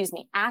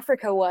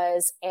 Africa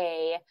was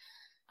an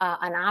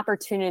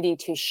opportunity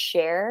to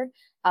share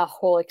a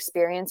whole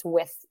experience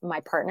with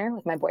my partner,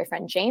 with my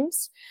boyfriend,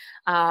 James.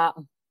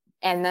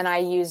 And then I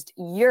used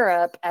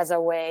Europe as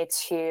a way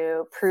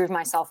to prove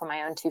myself on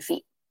my own 2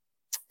 feet.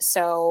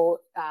 So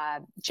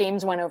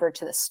James went over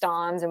to the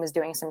Stans and was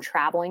doing some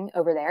traveling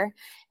over there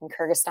in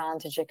Kyrgyzstan,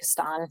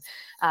 Tajikistan,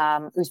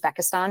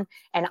 Uzbekistan.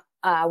 And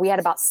we had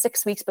about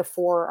 6 weeks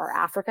before our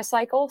Africa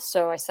cycle.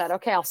 So I said,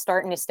 okay, I'll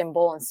start in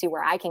Istanbul and see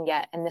where I can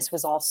get. And this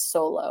was all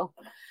solo.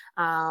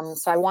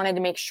 So I wanted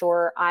to make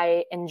sure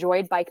I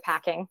enjoyed bike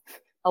packing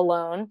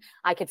alone.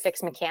 I could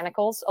fix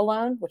mechanicals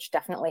alone, which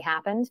definitely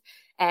happened.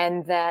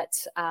 And that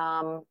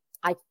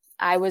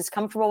I was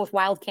comfortable with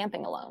wild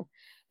camping alone.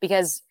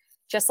 Because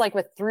just like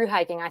with through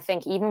hiking, I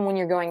think even when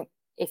you're going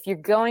if you're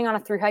going on a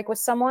thru hike with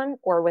someone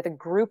or with a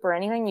group or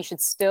anything, you should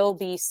still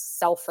be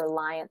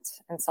self-reliant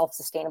and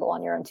self-sustainable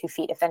on your own 2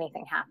 feet if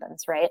anything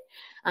happens, right?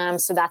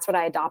 So that's what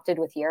I adopted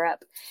with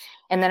Europe.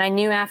 And then I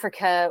knew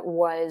Africa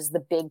was the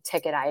big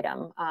ticket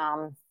item.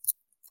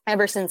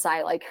 Ever since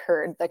I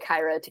heard the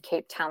Cairo to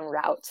Cape Town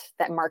route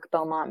that Mark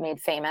Beaumont made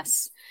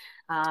famous,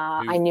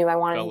 I knew I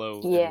wanted fellow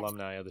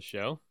alumni of the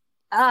show.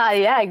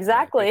 Yeah,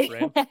 exactly.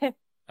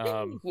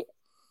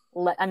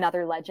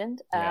 Another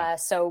legend. Yeah.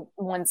 So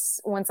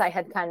once I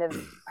had kind of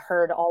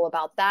heard all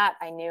about that,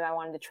 I knew I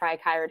wanted to try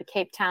Cairo to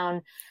Cape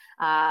Town.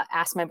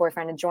 Asked my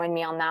boyfriend to join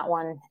me on that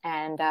one,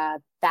 and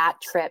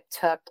that trip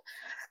took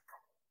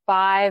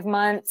 5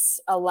 months,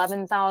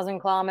 11,000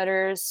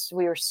 kilometers.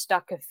 We were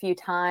stuck a few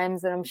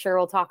times that I'm sure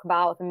we'll talk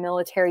about, with a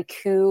military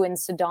coup in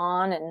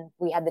Sudan, and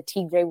we had the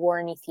Tigray War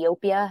in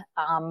Ethiopia.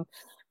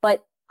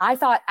 But I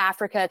thought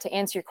Africa, to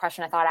answer your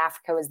question, I thought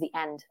Africa was the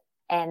end.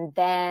 And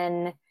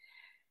then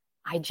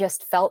I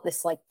just felt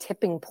this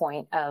tipping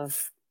point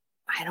of,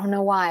 I don't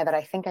know why, but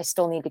I think I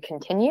still need to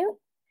continue.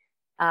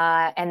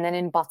 And then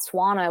in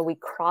Botswana, we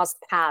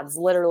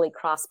literally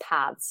crossed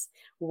paths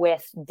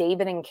with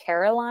David and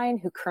Caroline,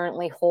 who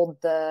currently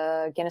hold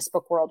the Guinness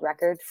Book World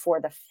Record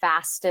for the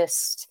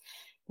fastest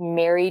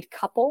married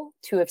couple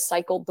to have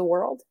cycled the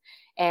world.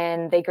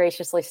 And they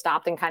graciously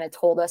stopped and kind of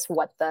told us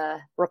what the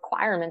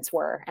requirements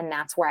were. And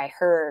that's where I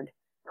heard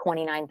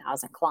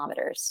 29,000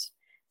 kilometers,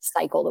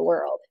 cycle the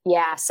world.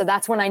 Yeah. So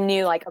that's when I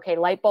knew okay,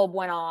 light bulb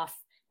went off.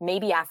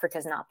 Maybe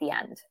Africa's not the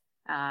end.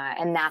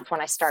 And that's when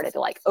I started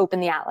to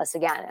open the atlas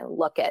again and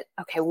look at,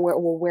 okay,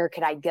 where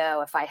could I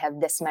go if I have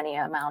this many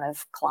amount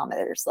of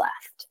kilometers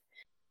left?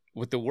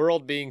 With the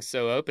world being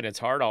so open, it's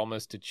hard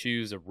almost to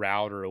choose a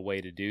route or a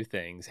way to do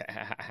things.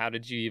 How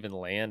did you even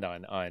land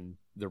on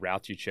the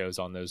route you chose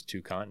on those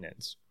 2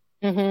 continents?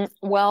 Mm-hmm.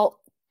 Well,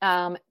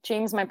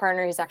 James, my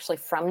partner, he's actually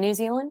from New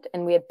Zealand,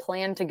 and we had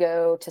planned to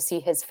go to see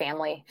his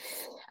family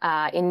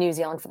in New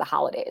Zealand for the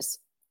holidays.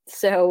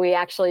 So we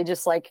actually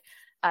just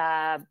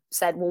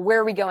said, well, where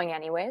are we going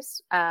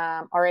anyways?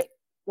 All right,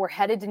 we're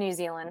headed to New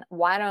Zealand.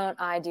 Why don't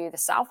I do the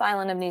South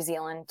Island of New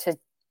Zealand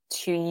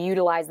to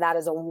utilize that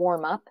as a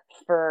warm-up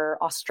for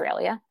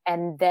Australia?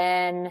 And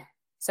then,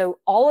 so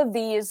all of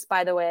these,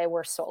 by the way,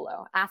 were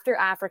solo. After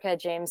Africa,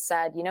 James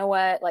said, you know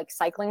what,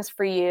 cycling's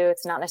for you.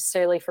 It's not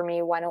necessarily for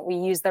me. Why don't we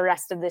use the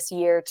rest of this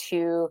year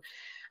to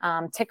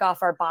tick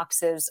off our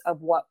boxes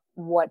of what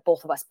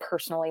both of us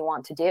personally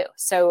want to do.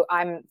 So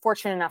I'm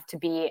fortunate enough to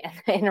be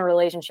in a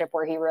relationship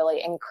where he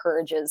really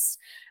encourages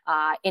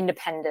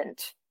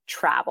independent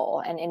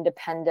travel and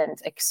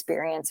independent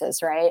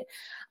experiences, right?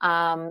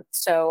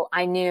 So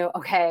I knew,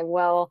 okay,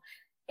 well,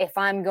 if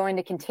I'm going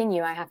to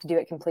continue, I have to do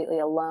it completely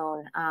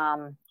alone.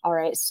 All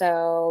right,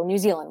 so New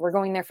Zealand, we're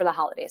going there for the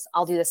holidays.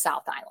 I'll do the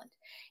South Island.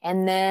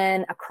 And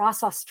then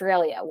across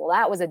Australia, well,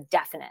 that was a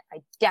definite.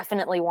 I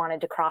definitely wanted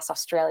to cross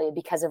Australia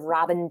because of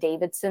Robin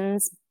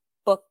Davidson's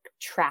book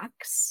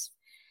Tracks.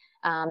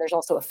 There's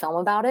also a film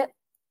about it.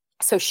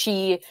 So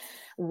she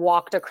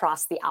walked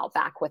across the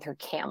outback with her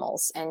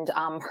camels, and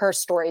her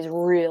stories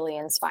really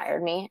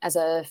inspired me as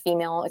a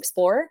female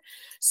explorer.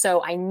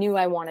 So I knew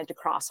I wanted to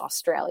cross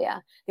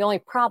Australia. The only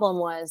problem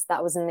was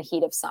that was in the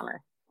heat of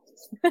summer.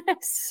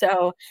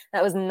 So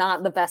that was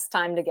not the best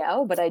time to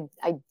go, but I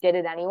did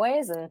it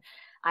anyways. And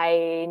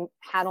I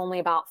had only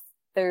about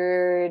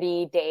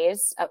 30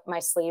 days up my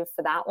sleeve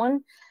for that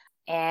one.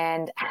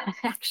 And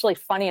actually,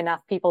 funny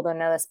enough, people don't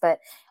know this, but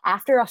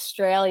after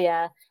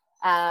Australia,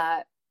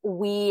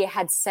 we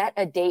had set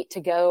a date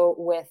to go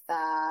with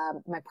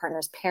my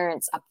partner's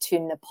parents up to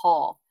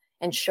Nepal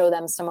and show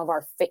them some of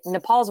our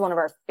Nepal is one of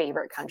our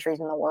favorite countries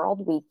in the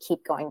world. We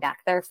keep going back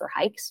there for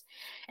hikes.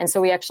 And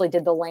so we actually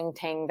did the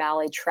Langtang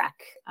Valley trek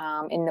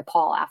in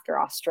Nepal after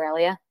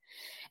Australia.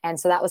 And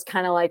so that was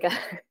kind of like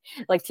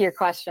to your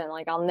question,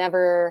 I'll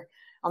never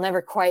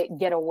quite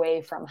get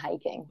away from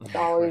hiking. It's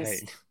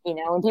always,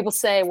 right. When people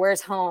say,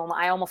 where's home?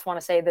 I almost want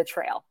to say the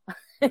trail.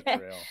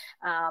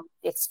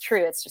 It's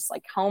true. It's just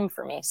home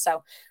for me.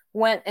 So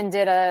went and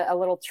did a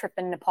little trip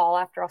in Nepal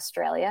after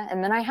Australia.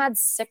 And then I had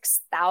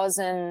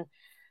 6,000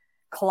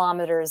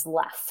 kilometers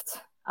left.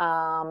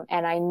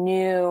 And I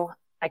knew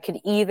I could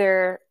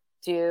either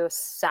do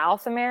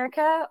South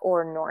America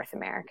or North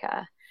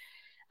America.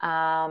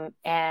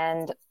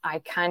 And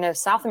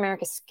South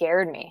America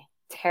scared me,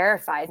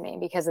 terrified me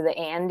because of the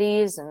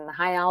Andes and the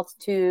high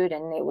altitude,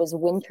 and it was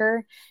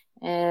winter.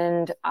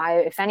 And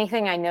if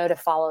anything, I know to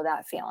follow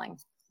that feeling.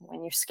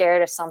 When you're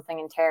scared of something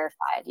and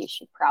terrified, you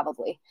should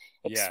probably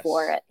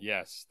explore it.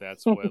 Yes,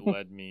 that's what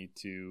led me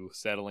to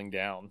settling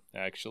down,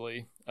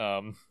 actually.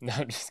 No,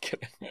 I'm just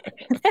kidding.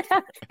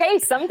 Hey,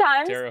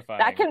 sometimes terrifying.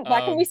 That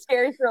can be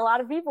scary for a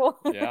lot of people.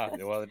 Yeah,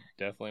 well, it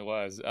definitely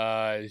was.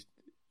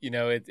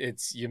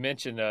 It's you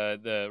mentioned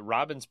the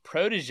Robin's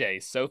protege,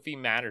 Sophie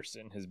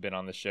Matterson, has been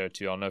on the show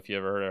too. I don't know if you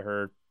ever heard of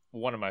her.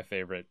 One of my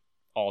favorite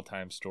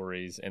all-time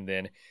stories. And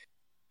then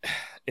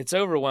it's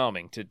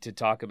overwhelming to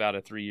talk about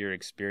a 3-year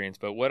experience.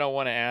 But what I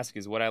want to ask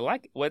is what I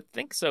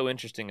think so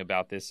interesting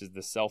about this is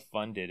the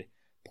self-funded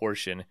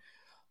portion.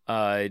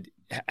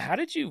 How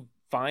did you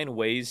find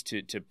ways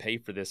to pay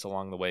for this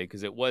along the way?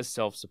 Because it was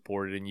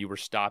self-supported and you were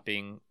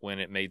stopping when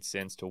it made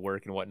sense to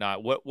work and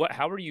whatnot.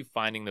 How were you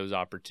finding those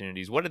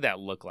opportunities? What did that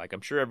look like?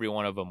 I'm sure every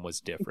one of them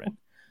was different.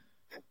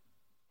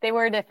 They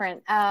were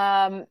different.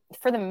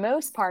 For the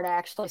most part, I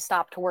actually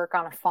stopped to work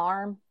on a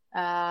farm.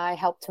 I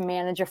helped to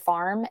manage a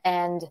farm.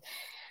 And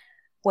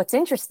what's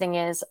interesting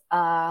is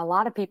a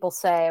lot of people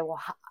say,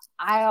 well,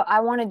 I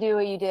want to do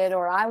what you did,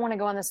 or I want to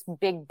go on this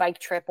big bike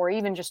trip, or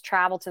even just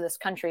travel to this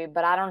country,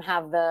 but I don't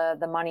have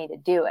the money to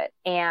do it.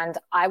 And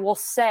I will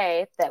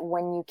say that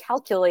when you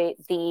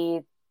calculate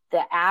the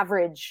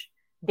average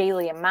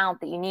daily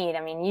amount that you need,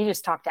 I mean, you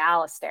just talked to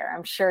Alistair.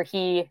 I'm sure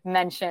he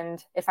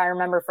mentioned, if I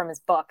remember from his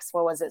books,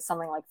 what was it,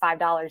 something like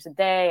 $5 a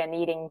day, and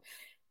eating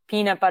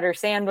peanut butter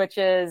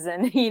sandwiches,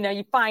 and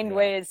you find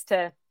ways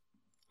to.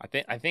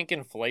 I think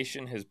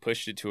inflation has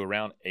pushed it to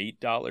around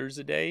 $8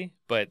 a day,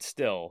 but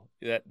still,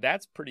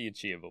 that's pretty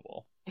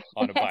achievable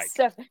on a bike.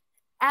 So,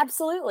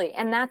 absolutely,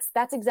 and that's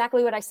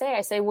exactly what I say.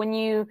 I say when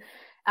you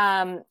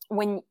kind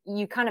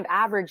of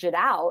average it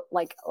out,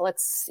 like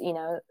let's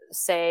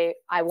say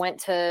I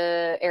went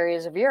to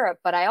areas of Europe,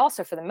 but I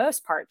also for the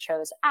most part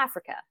chose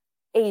Africa,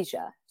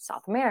 Asia,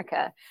 South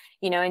America,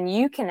 and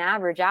you can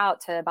average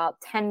out to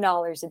about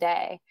 $10 a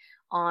day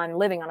on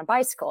living on a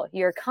bicycle.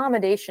 Your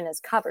accommodation is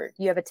covered.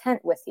 You have a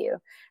tent with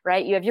you,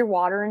 right? You have your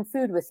water and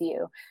food with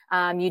you.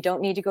 You don't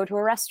need to go to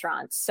a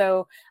restaurant.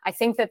 So I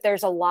think that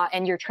there's a lot,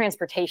 and your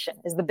transportation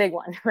is the big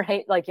one,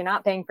 right? Like you're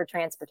not paying for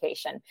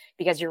transportation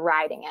because you're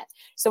riding it.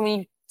 So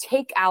when you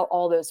take out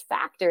all those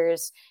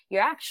factors,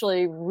 you're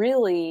actually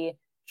really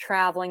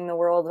traveling the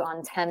world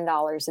on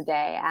 $10 a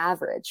day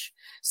average.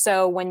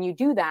 So when you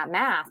do that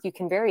math, you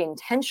can very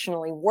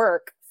intentionally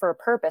work for a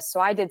purpose. So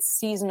I did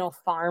seasonal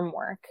farm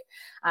work,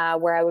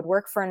 where I would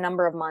work for a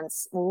number of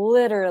months,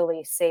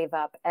 literally save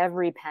up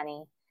every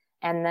penny,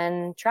 and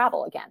then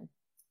travel again.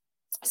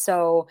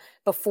 So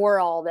before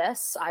all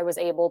this, I was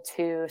able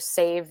to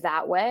save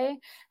that way,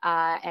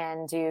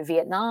 and do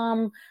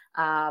Vietnam,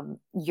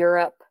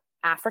 Europe,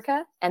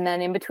 Africa, and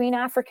then in between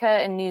Africa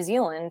and New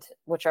Zealand,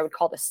 which I would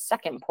call the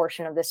second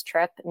portion of this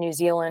trip, New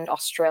Zealand,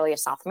 Australia,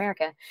 South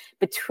America.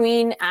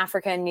 Between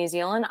Africa and New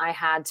Zealand, I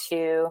had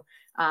to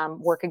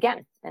work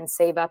again and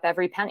save up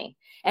every penny.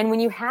 And when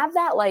you have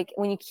that, like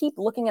when you keep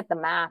looking at the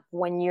map,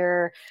 when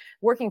you're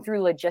working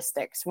through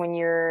logistics, when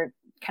you're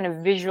kind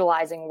of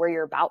visualizing where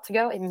you're about to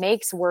go, it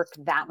makes work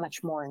that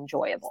much more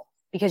enjoyable,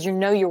 because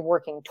you're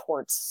working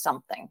towards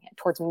something,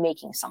 towards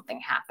making something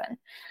happen.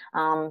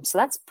 So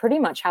that's pretty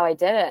much how I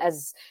did it,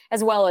 as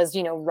well as,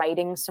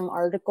 writing some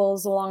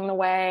articles along the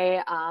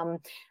way.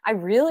 I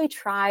really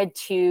tried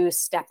to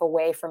step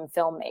away from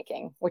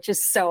filmmaking, which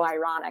is so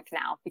ironic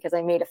now because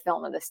I made a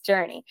film of this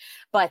journey.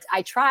 But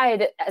I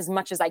tried as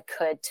much as I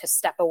could to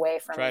step away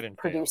from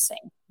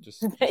producing.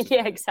 Just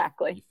yeah,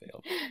 exactly. You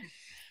failed.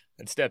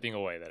 And stepping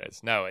away, that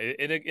is. No,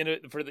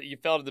 you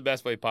felt it the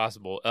best way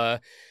possible.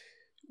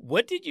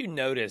 What did you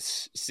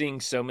notice seeing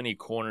so many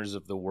corners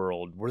of the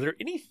world? Were there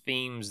any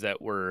themes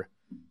that were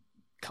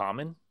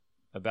common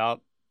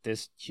about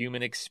this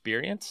human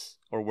experience,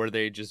 or were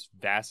they just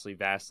vastly,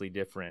 vastly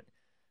different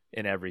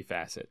in every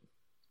facet?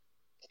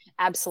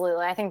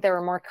 Absolutely. I think there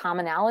were more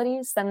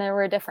commonalities than there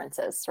were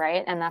differences,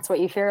 right? And that's what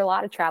you hear a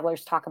lot of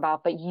travelers talk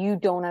about, but you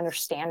don't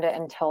understand it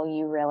until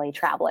you really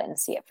travel it and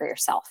see it for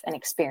yourself and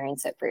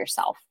experience it for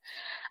yourself.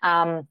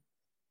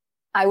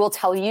 I will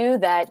tell you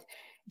that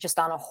just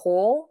on a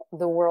whole,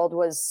 the world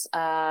was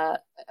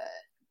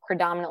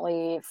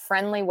predominantly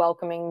friendly,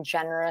 welcoming,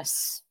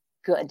 generous,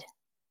 good,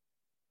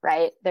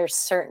 right? There's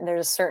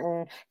a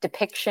certain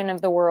depiction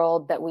of the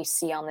world that we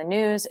see on the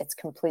news. It's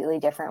completely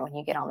different when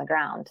you get on the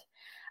ground.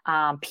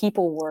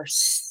 People were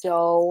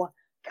so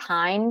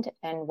kind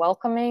and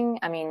welcoming.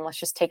 I mean, let's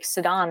just take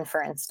Sudan,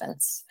 for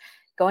instance,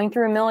 going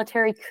through a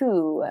military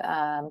coup,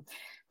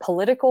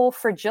 political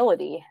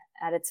fragility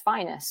at its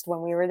finest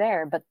when we were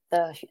there. But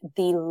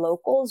the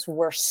locals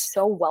were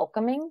so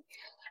welcoming,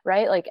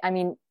 right? Like, I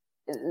mean,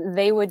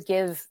 they would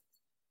give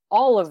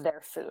all of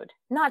their food,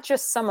 not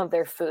just some of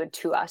their food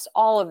to us,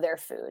 all of their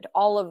food,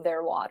 all of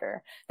their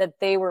water that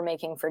they were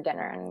making for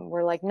dinner. And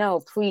we're like, no,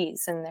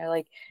 please. And they're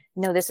like,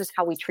 no, this is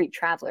how we treat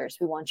travelers.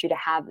 We want you to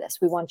have this.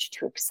 We want you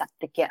to accept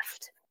the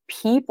gift.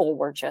 People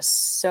were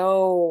just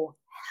so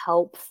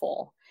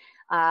helpful.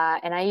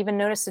 And I even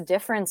noticed a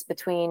difference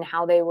between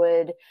how they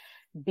would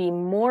be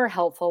more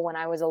helpful when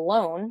I was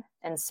alone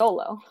and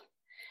solo,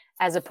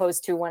 as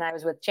opposed to when I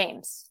was with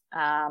James,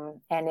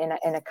 and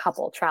in a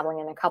couple, traveling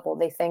in a couple.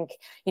 They think,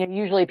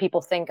 usually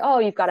people think, oh,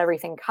 you've got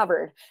everything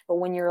covered. But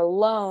when you're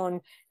alone,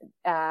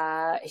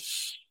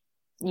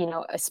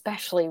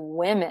 especially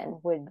women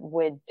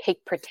would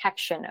take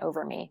protection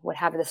over me, would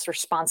have this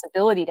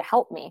responsibility to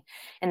help me.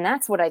 And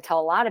that's what I tell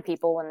a lot of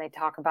people when they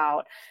talk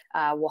about,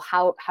 well,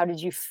 how did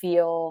you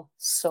feel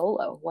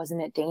solo? Wasn't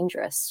it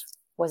dangerous?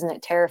 Wasn't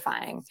it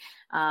terrifying?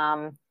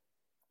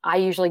 I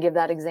usually give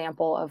that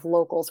example of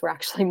locals were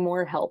actually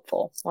more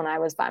helpful when I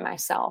was by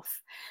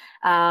myself.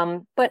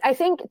 But I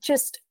think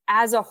just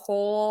as a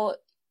whole,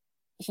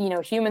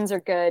 humans are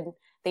good.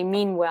 They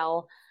mean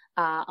well.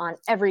 on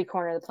every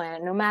corner of the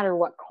planet, no matter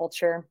what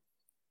culture.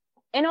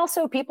 And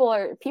also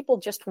people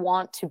just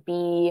want to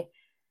be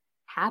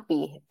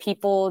happy.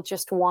 People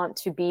just want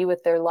to be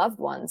with their loved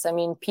ones. I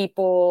mean,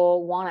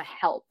 people want to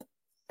help.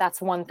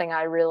 That's one thing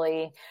I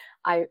really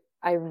kind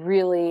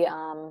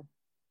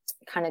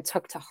of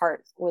took to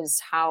heart, was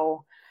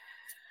how,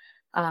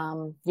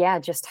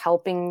 just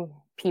helping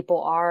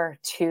people are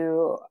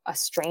to a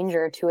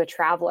stranger, to a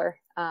traveler,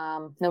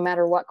 no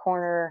matter what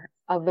corner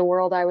of the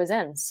world I was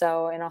in.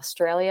 So in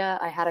Australia,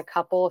 I had a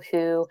couple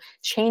who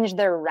changed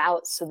their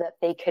routes so that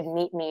they could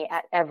meet me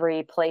at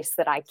every place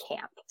that I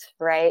camped,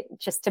 right?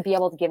 Just to be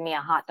able to give me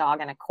a hot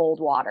dog and a cold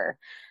water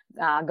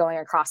going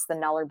across the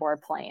Nullarbor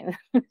Plain.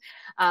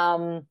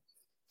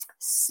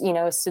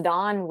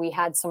 Sudan, we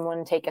had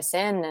someone take us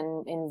in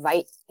and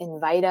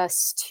invite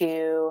us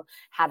to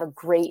have a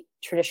great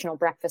traditional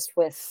breakfast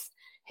with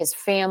his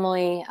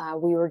family.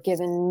 We were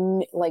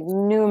given like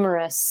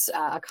numerous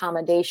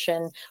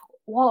accommodation.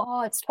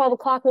 Well, it's 12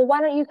 o'clock. Well,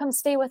 why don't you come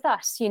stay with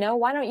us?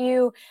 Why don't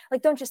you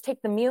don't just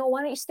take the meal?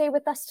 Why don't you stay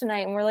with us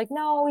tonight? And we're like,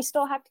 no, we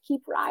still have to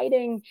keep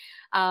riding.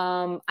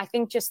 I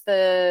think just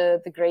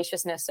the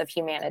graciousness of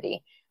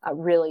humanity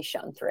really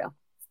shone through.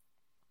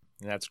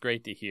 And that's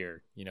great to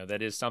hear.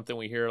 That is something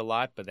we hear a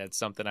lot, but that's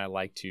something I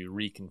like to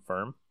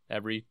reconfirm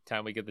every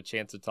time we get the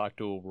chance to talk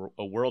to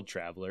a world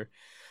traveler.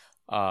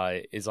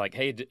 Is like,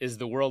 hey, is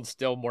the world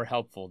still more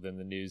helpful than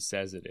the news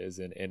says it is?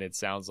 And it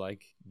sounds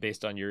like,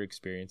 based on your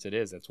experience, it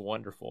is. That's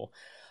wonderful.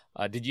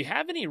 Did you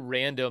have any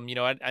random,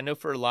 I know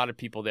for a lot of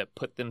people that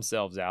put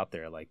themselves out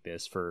there like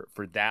this for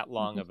that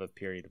long of a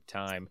period of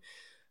time,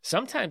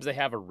 sometimes they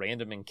have a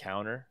random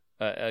encounter,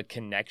 a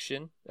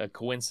connection, a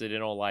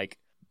coincidental, like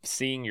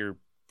seeing your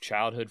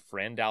childhood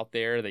friend out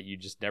there that you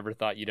just never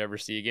thought you'd ever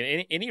see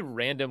again. Any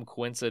random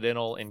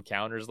coincidental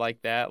encounters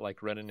like that,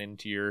 like running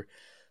into your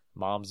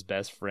mom's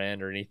best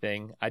friend or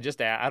anything? I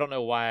don't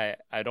know why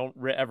I don't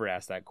ever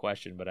ask that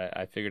question, but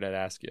I figured I'd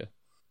ask you.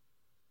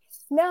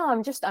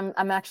 No,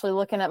 I'm actually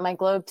looking at my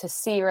globe to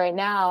see right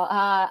now.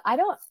 I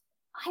don't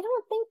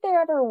think there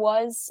ever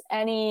was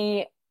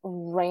any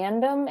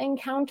random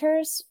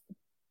encounters,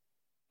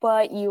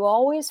 but you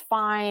always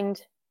find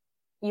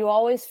the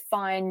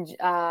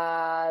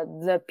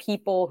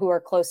people who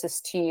are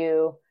closest to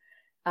you,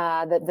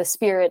 the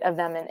spirit of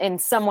them and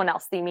someone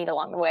else they meet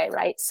along the way,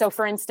 right? So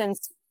for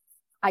instance,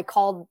 I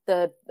called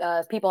the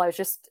people I was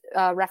just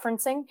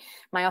referencing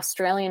my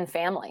Australian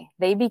family.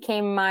 They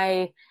became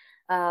my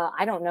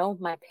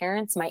my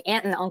parents, my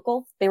aunt and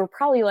uncle. They were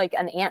probably like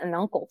an aunt and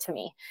uncle to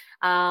me.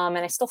 And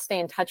I still stay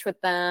in touch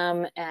with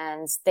them,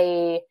 and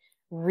they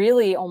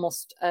really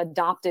almost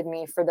adopted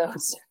me for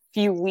those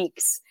few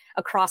weeks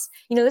across,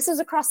 this is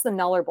across the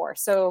Nullarbor.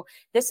 So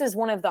this is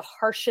one of the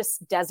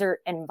harshest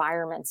desert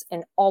environments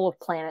in all of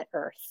planet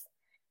Earth.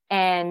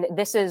 And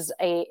this is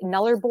a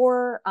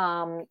Nullarbor,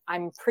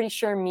 I'm pretty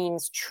sure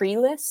means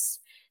treeless.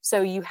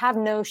 So you have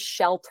no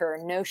shelter,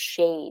 no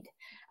shade.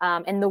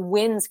 And the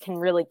winds can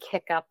really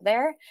kick up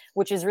there,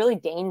 which is really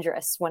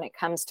dangerous when it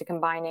comes to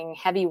combining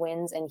heavy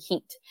winds and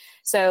heat.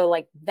 So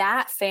like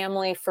that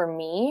family for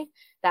me,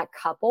 that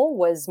couple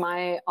was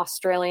my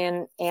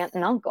Australian aunt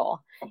and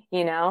uncle.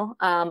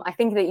 I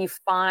think that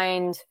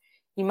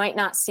you might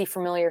not see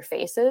familiar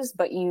faces,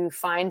 but you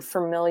find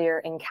familiar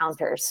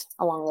encounters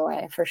along the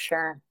way for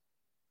sure.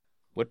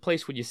 What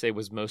place would you say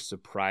was most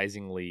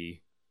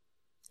surprisingly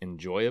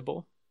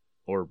enjoyable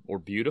or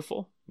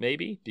beautiful,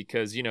 maybe?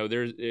 Because,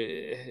 there's,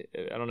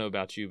 I don't know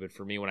about you, but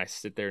for me, when I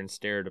sit there and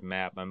stare at a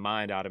map, my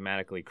mind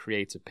automatically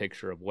creates a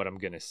picture of what I'm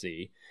going to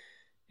see.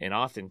 And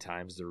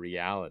oftentimes the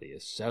reality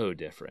is so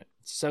different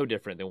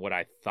than what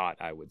I thought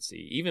I would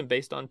see, even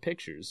based on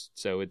pictures.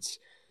 So it's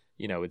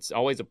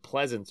always a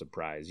pleasant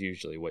surprise,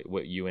 usually,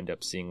 what you end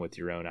up seeing with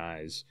your own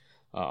eyes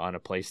on a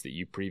place that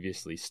you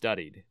previously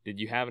studied. Did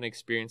you have an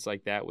experience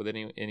like that with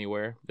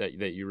anywhere that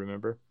you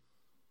remember?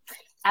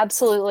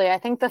 Absolutely. I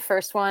think the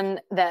first one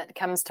that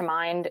comes to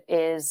mind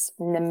is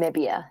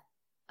Namibia,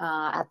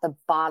 at the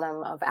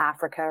bottom of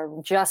Africa,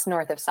 just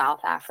north of South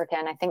Africa.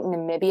 And I think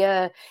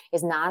Namibia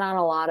is not on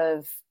a lot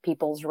of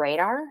people's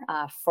radar.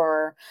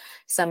 For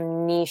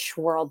some niche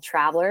world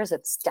travelers,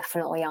 it's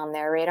definitely on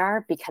their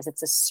radar because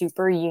it's a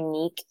super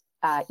unique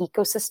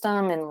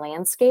ecosystem and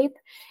landscape,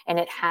 and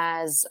it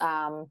has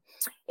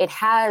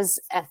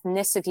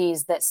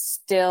ethnicities that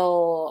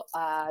still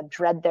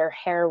dread their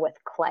hair with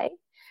clay,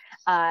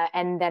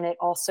 and then it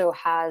also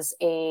has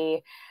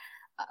a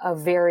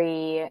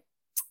very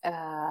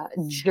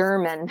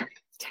German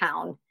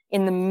town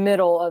in the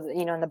middle of,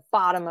 in the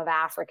bottom of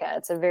Africa.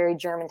 It's a very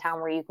German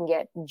town where you can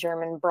get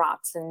German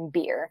brats and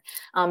beer.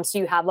 So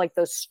you have like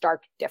those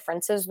stark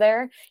differences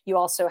there. You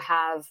also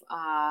have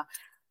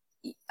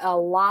a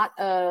lot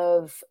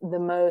of the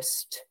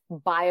most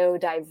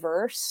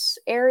biodiverse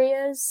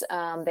areas.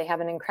 They have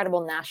an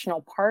incredible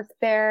national park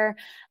there,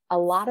 a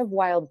lot of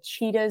wild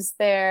cheetahs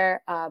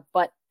there, and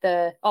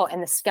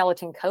the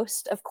Skeleton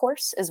Coast, of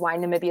course, is why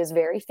Namibia is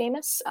very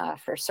famous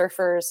for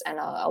surfers and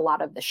a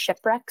lot of the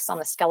shipwrecks on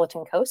the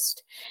Skeleton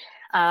Coast.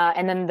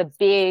 And then the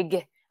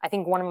big I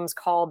think one of them is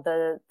called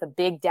the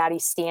Big Daddy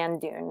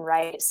Sand Dune,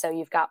 right? So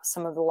you've got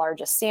some of the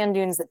largest sand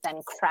dunes that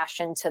then crash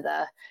into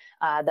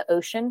the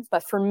ocean.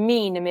 But for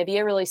me,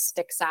 Namibia really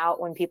sticks out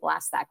when people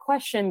ask that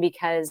question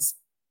because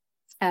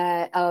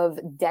of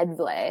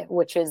Deadvlei,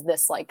 which is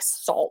this like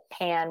salt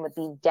pan with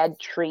these dead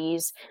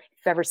trees.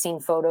 If you've ever seen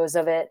photos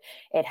of it,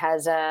 it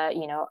has a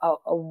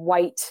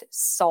white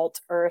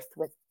salt earth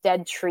with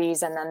dead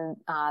trees and then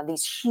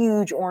these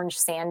huge orange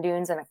sand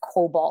dunes and a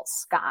cobalt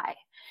sky.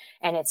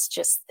 And it's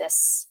just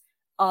this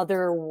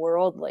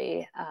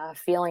otherworldly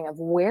feeling of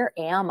where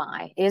am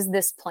I? Is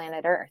this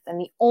planet Earth? And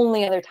the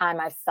only other time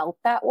I've felt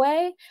that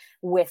way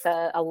with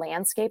a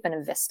landscape and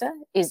a vista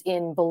is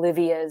in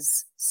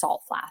Bolivia's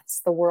salt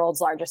flats, the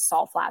world's largest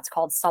salt flats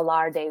called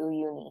Salar de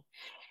Uyuni.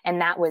 And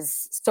that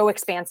was so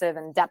expansive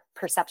and depth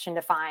perception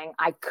defying.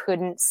 I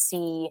couldn't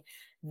see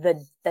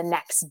the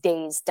next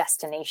day's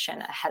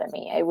destination ahead of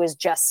me. It was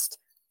just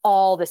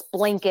all this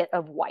blanket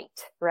of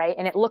white, right?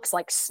 And it looks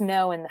like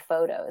snow in the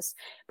photos,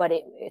 but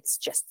it's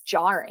just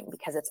jarring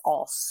because it's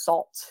all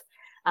salt.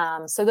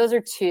 So those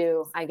are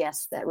two, I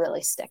guess, that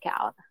really stick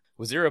out.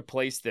 Was there a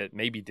place that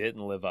maybe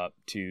didn't live up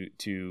to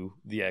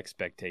the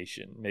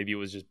expectation? Maybe it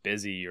was just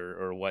busy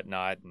or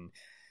whatnot. And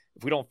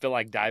if we don't feel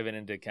like diving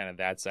into kind of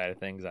that side of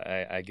things,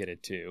 I get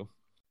it too.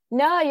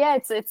 No, yeah,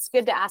 it's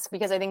good to ask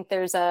because I think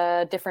there's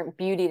a different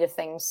beauty to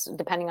things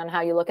depending on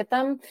how you look at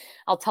them.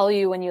 I'll tell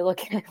you, when you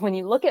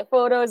look at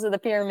photos of the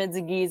pyramids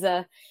of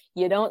Giza,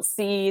 you don't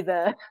see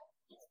the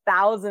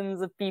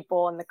thousands of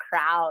people in the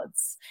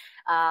crowds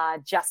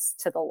just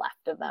to the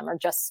left of them or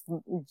just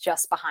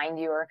behind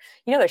you, or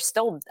they're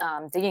still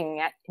digging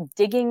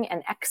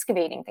and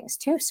excavating things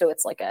too. So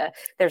it's like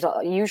there's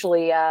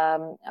usually a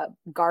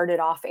guarded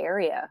off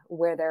area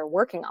where they're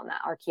working on that.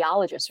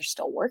 Archaeologists are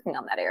still working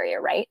on that area,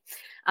 right?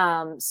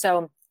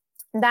 So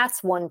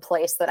that's one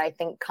place that I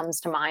think comes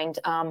to mind.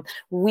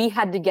 We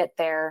had to get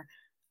there.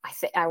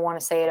 I want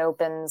to say it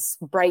opens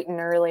bright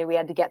and early. We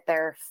had to get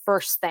there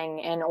first thing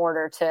in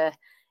order to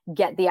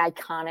get the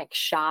iconic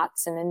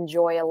shots and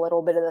enjoy a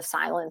little bit of the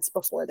silence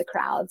before the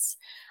crowds.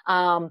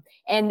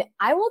 And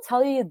I will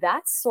tell you,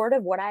 that's sort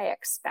of what I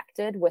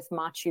expected with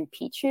Machu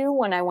Picchu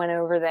when I went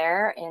over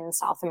there in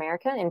South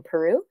America, in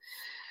Peru.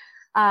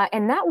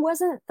 And that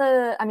wasn't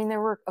there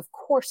were, of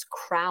course,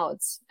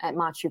 crowds at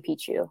Machu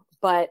Picchu,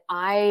 but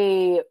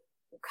I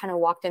kind of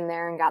walked in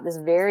there and got this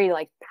very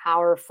like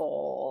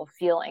powerful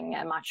feeling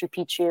at Machu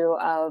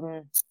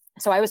Picchu.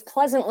 So I was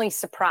pleasantly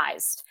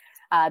surprised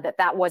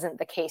that wasn't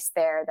the case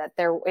there,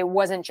 it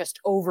wasn't just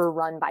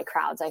overrun by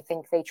crowds. I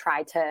think they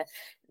try to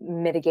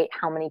mitigate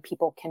how many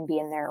people can be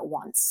in there at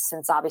once,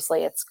 since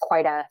obviously it's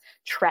quite a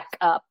trek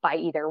up by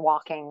either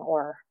walking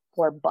or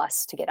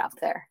bus to get up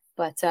there.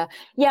 But a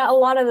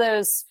lot of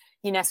those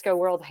UNESCO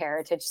World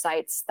Heritage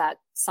sites, that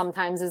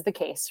sometimes is the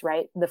case,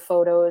 right? The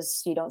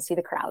photos, you don't see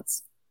the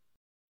crowds.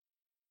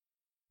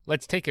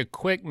 Let's take a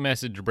quick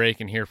message break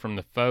and hear from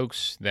the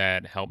folks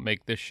that help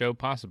make this show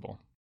possible.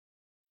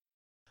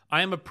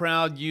 I am a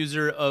proud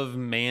user of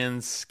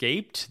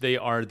Manscaped. They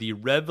are the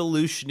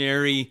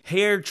revolutionary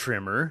hair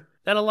trimmer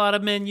that a lot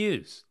of men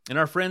use. And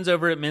our friends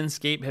over at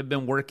Manscaped have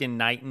been working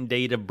night and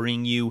day to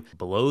bring you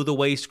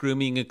below-the-waist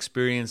grooming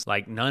experience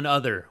like none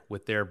other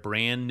with their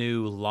brand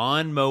new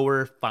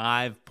Lawnmower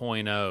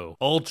 5.0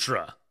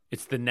 Ultra.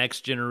 It's the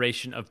next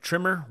generation of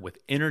trimmer with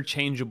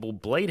interchangeable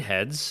blade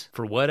heads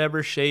for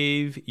whatever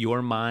shave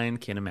your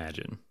mind can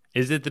imagine.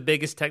 Is it the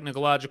biggest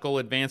technological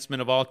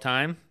advancement of all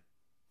time?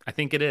 I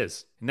think it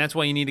is. And that's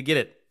why you need to get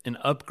it and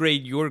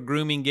upgrade your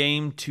grooming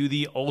game to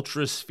the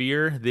Ultra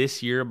Sphere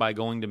this year by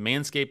going to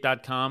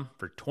manscaped.com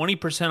for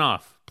 20%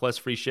 off plus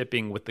free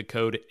shipping with the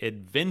code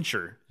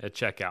ADVENTURE at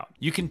checkout.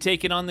 You can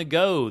take it on the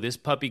go. This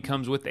puppy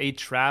comes with a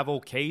travel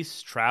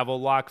case, travel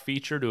lock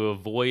feature to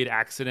avoid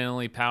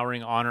accidentally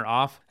powering on or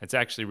off. It's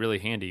actually really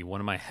handy.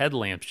 One of my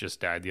headlamps just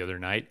died the other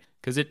night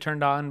because it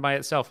turned on by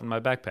itself in my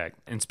backpack.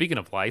 And speaking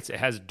of lights, it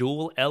has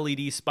dual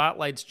LED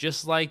spotlights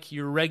just like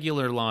your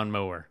regular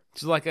lawnmower.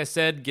 So like I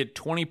said, get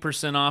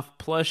 20% off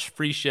plus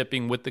free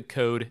shipping with the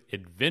code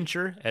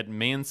ADVENTURE at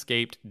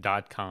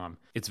manscaped.com.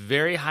 It's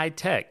very high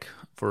tech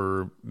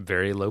for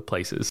very low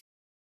places.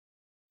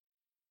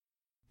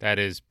 That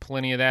is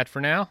plenty of that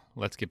for now.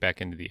 Let's get back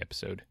into the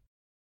episode.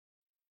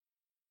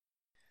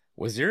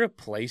 Was there a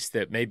place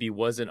that maybe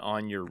wasn't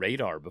on your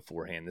radar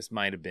beforehand? This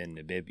might have been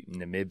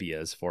Namibia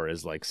as far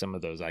as like some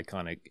of those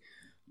iconic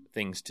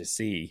things to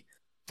see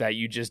that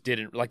you just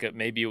didn't,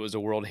 maybe it was a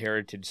World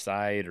Heritage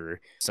Site or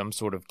some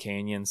sort of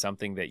canyon,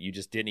 something that you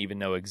just didn't even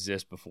know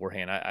exist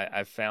beforehand.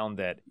 I found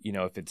that,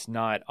 if it's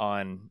not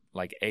on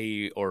like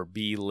A or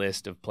B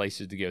list of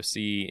places to go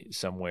see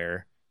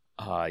somewhere,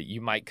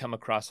 you might come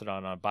across it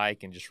on a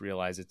bike and just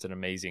realize it's an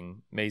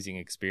amazing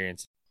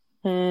experience.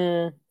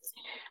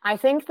 I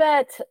think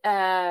that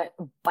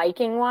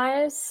biking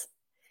wise,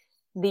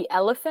 the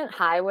Elephant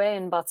Highway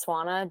in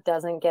Botswana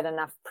doesn't get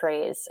enough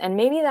praise. And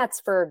maybe that's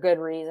for a good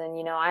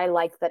reason. I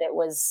like that it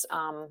was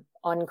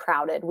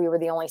uncrowded. We were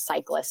the only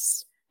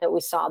cyclists that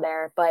we saw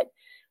there. But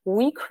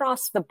We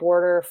crossed the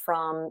border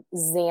from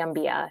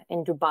Zambia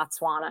into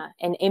Botswana,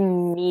 and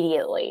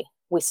immediately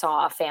we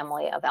saw a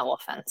family of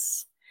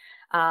elephants.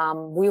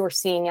 We were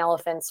seeing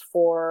elephants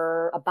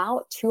for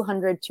about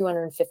 200,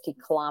 250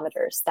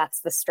 kilometers.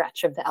 That's the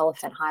stretch of the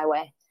Elephant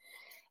Highway.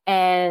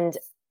 And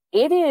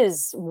it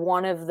is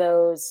one of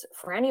those,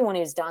 for anyone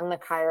who's done the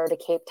Cairo to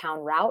Cape Town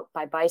route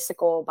by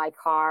bicycle, by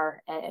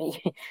car, and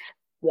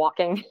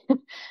walking,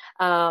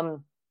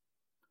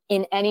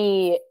 in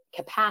any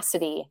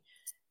capacity,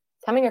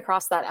 coming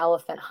across that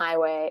Elephant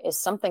Highway is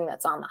something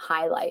that's on the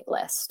highlight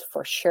list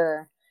for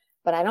sure.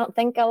 But I don't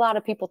think a lot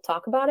of people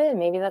talk about it.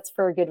 Maybe that's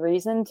for a good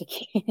reason, to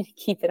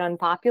keep it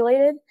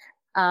unpopulated.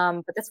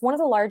 But that's one of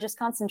the largest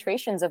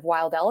concentrations of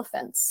wild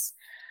elephants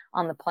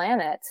on the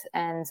planet.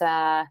 And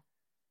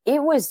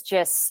it was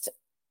just,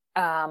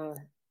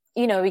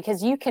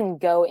 because you can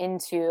go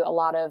into a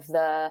lot of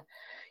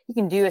you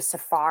can do a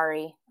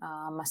safari,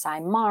 Masai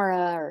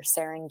Mara or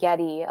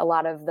Serengeti, a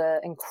lot of the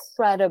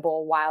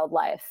incredible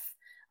wildlife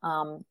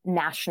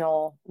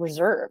national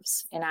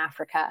reserves in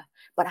Africa.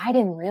 But I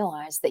didn't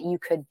realize that you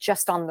could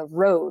just on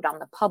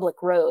the public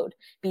road,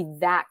 be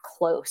that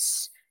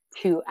close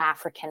to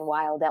African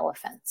wild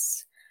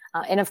elephants.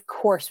 And of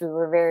course, we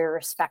were very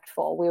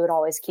respectful. We would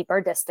always keep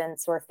our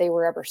distance, or if they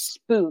were ever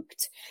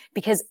spooked,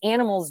 because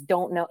animals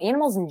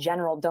in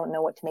general don't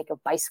know what to make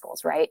of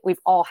bicycles, right?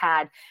 We've all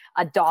had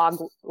a dog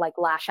like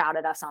lash out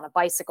at us on a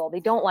bicycle.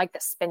 They don't like the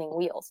spinning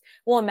wheels.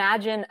 Well,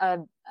 imagine a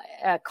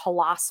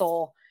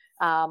colossal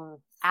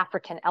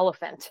African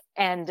elephant.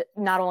 And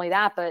not only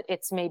that, but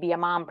it's maybe a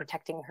mom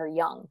protecting her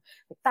young.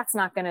 That's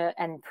not going to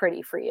end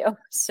pretty for you.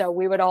 So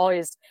we would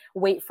always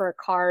wait for a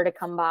car to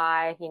come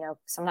by,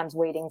 sometimes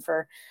waiting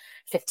for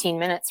 15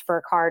 minutes for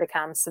a car to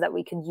come so that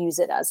we could use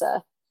it as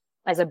a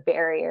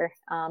barrier,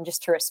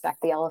 just to respect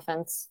the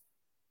elephants.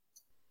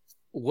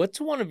 What's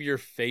one of your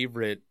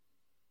favorite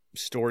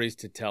stories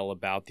to tell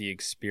about the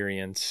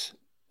experience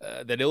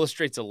that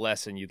illustrates a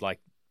lesson you'd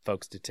like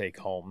folks to take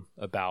home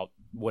about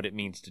what it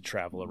means to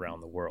travel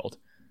around the world?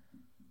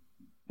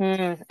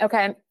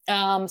 Okay.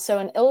 So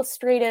an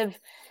illustrative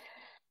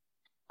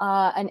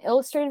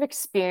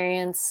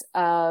experience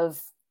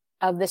of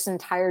this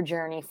entire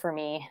journey for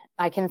me,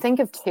 I can think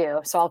of two.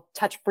 So I'll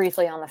touch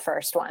briefly on the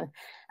first one.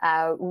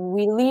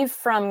 We leave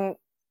from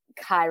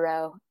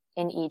Cairo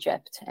in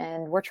Egypt,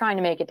 and we're trying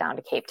to make it down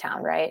to Cape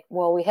Town, right?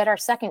 Well, we hit our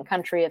second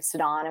country of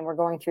Sudan, and we're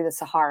going through the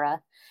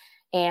Sahara.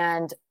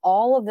 And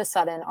all of a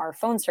sudden, our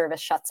phone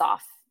service shuts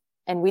off.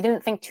 And we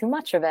didn't think too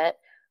much of it.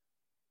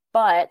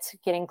 But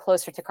getting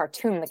closer to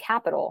Khartoum, the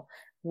capital,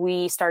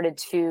 we started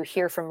to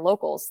hear from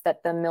locals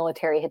that the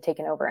military had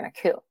taken over in a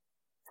coup.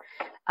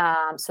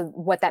 So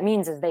what that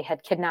means is they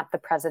had kidnapped the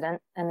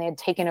president and they had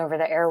taken over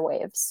the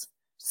airwaves.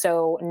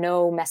 So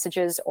no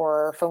messages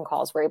or phone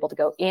calls were able to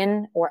go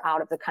in or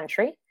out of the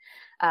country.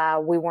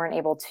 We weren't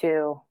able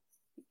to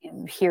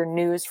hear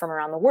news from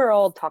around the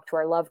world, talk to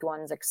our loved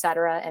ones,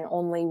 etc. And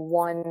only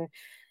one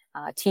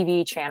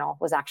TV channel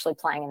was actually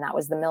playing, and that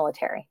was the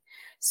military.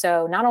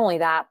 So not only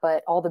that,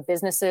 but all the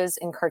businesses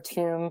in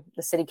Khartoum,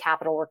 the city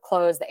capital, were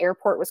closed. The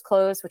airport was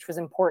closed, which was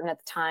important at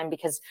the time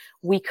because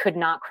we could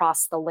not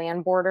cross the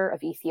land border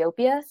of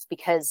Ethiopia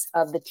because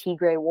of the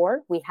Tigray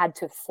War. We had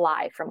to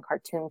fly from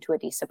Khartoum to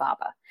Addis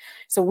Ababa.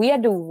 So we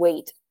had to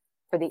wait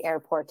for the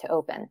airport to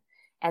open.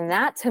 And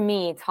that to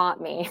me taught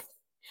me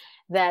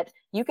that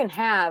you can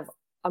have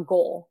a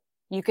goal.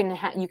 You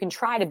can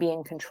try to be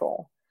in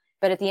control.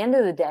 But at the end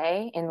of the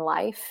day, in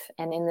life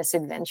and in this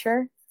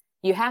adventure,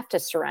 you have to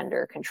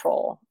surrender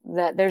control.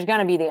 That there's going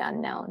to be the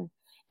unknown,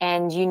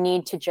 and you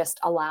need to just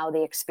allow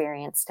the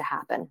experience to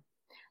happen.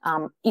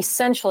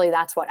 Essentially,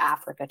 that's what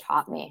Africa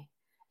taught me,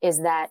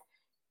 is that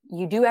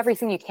you do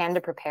everything you can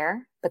to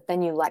prepare, but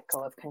then you let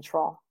go of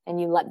control and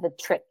you let the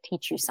trip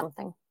teach you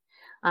something.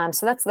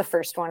 So that's the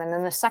first one. And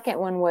then the second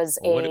one was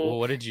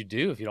what did you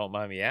do, if you don't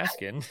mind me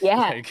asking?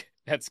 Yeah.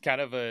 That's kind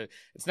of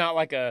it's not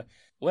like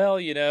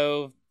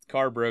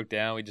car broke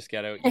down. We just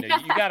gotta, you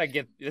gotta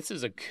get, this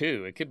is a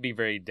coup. It could be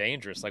very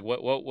dangerous. Like what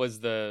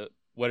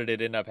did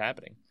it end up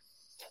happening?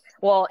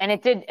 Well, and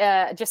it did,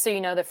 just so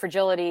you know, the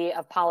fragility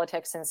of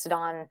politics in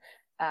Sudan,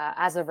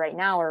 as of right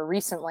now or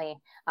recently,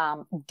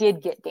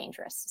 did get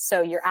dangerous.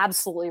 So you're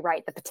absolutely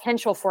right. The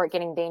potential for it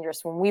getting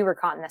dangerous when we were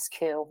caught in this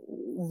coup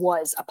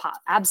was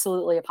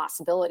absolutely a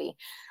possibility.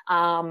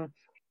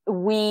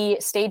 We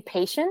stayed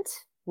patient.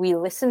 We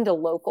listened to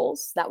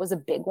locals. That was a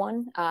big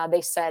one.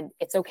 They said,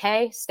 it's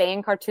okay, stay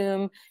in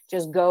Khartoum,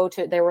 just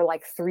there were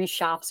like 3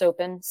 shops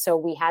open. So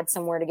we had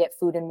somewhere to get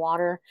food and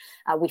water.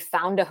 We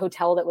found a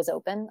hotel that was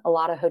open. A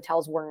lot of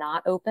hotels were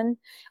not open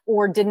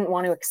or didn't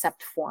want to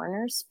accept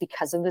foreigners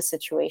because of the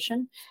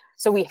situation.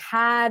 So we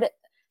had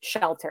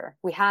shelter,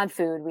 we had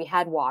food, we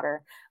had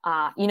water.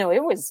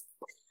 It was,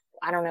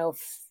 I don't know,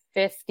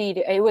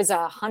 it was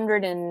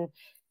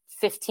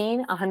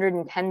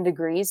 110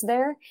 degrees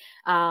there.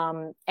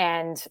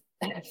 And,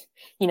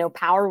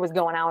 power was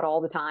going out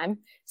all the time.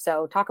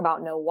 So talk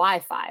about no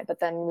Wi-Fi, but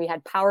then we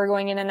had power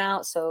going in and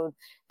out. So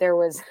there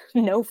was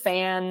no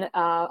fan,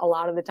 a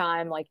lot of the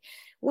time. Like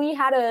we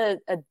had a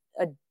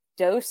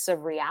dose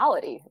of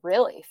reality,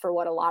 really, for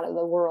what a lot of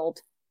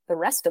the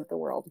rest of the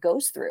world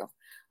goes through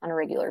on a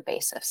regular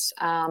basis.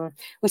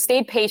 We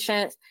stayed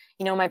patient.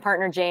 My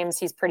partner, James,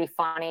 he's pretty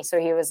funny. So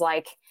he was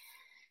like,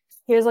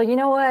 you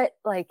know what,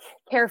 like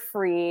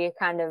carefree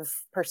kind of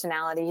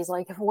personality. He's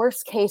like, if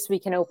worst case, we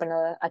can open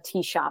a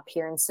tea shop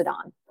here in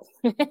Sudan.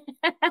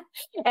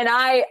 And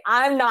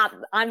I'm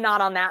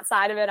not on that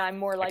side of it. I'm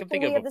more like, I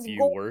can think of a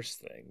few worse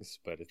things,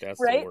 but if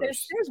that's right, the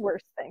worst. There's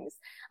worse things.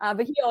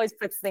 But he always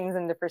puts things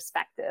into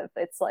perspective.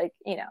 It's like,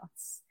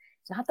 it's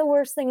not the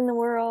worst thing in the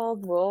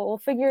world. We'll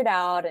figure it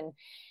out. And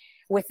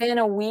within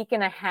a week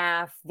and a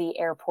half, the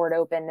airport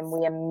opened, and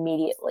we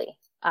immediately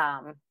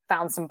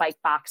found some bike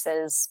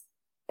boxes,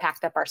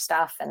 packed up our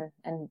stuff,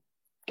 and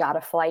got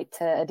a flight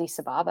to Addis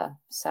Ababa.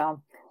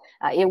 So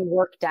it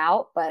worked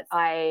out, but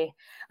I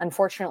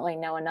unfortunately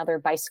know another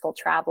bicycle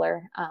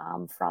traveler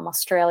from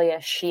Australia.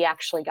 She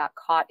actually got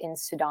caught in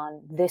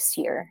Sudan this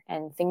year,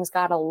 and things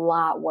got a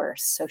lot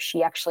worse. So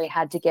she actually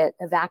had to get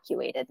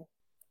evacuated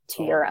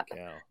to Europe.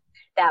 Cow.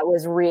 That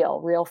was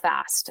real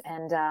fast.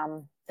 And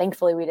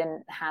thankfully we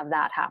didn't have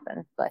that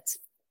happen. But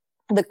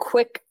the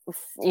quick,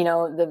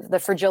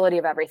 the fragility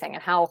of everything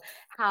and how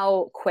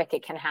quick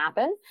it can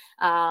happen.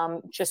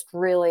 Just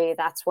really,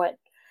 that's what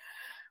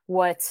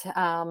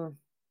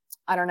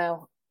I don't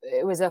know.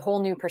 It was a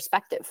whole new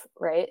perspective,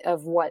 right,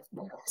 of what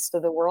the rest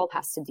of the world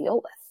has to deal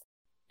with.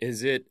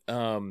 Is it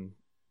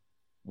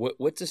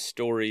what's a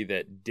story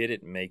that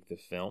didn't make the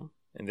film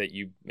and that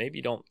you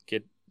maybe don't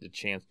get the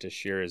chance to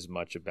share as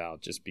much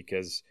about, just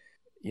because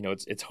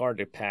it's hard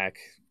to pack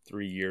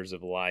 3 years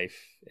of life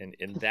and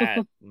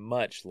that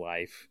much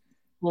life,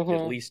 mm-hmm.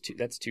 At least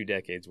that's 2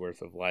 decades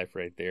worth of life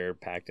right there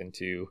packed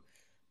into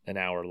an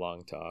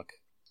hour-long talk.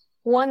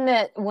 One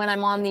that when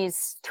I'm on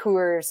these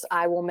tours,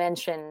 I will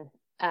mention,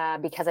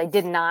 because I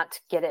did not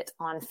get it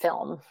on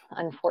film,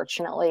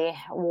 unfortunately,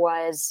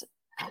 was,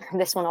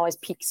 this one always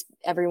piques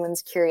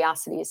everyone's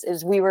curiosities,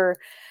 is we were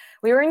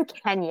in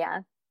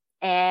Kenya,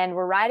 and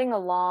we're riding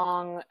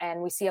along,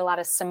 and we see a lot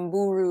of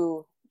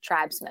Samburu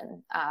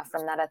tribesmen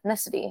from that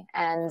ethnicity.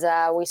 And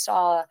we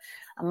saw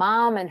a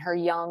mom and her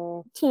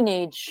young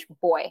teenage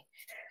boy.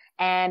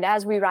 And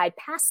as we ride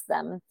past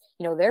them,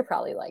 they're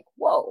probably like,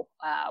 whoa,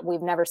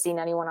 we've never seen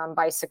anyone on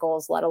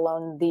bicycles, let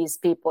alone these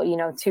people,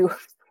 2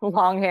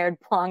 long-haired,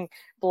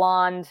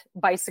 blonde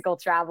bicycle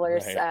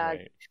travelers.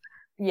 Right.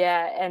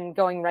 Yeah, and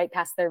going right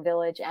past their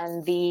village.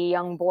 And the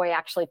young boy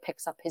actually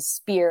picks up his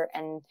spear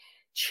and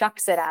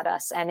chucks it at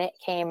us. And it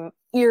came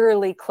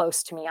eerily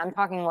close to me. I'm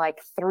talking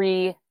like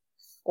 3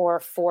 or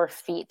 4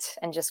 feet,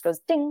 and just goes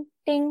ding,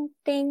 ding,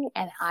 ding.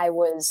 And I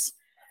was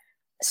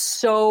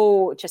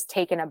so just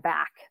taken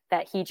aback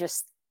that he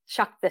just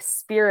chucked the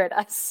spear at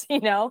us,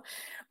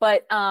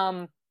 but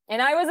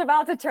and I was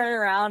about to turn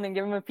around and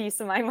give him a piece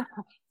of my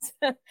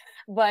mind.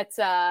 But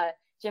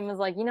Jim was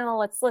like,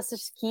 let's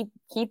just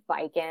keep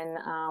biking.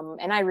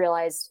 And I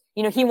realized,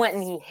 he went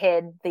and he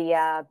hid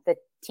the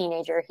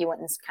teenager. He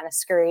went and kind of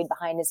scurried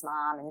behind his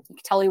mom, and you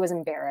could tell he was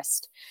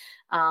embarrassed.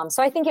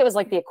 So I think it was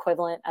like the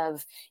equivalent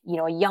of,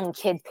 a young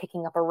kid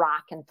picking up a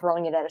rock and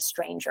throwing it at a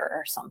stranger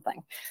or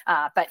something.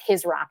 But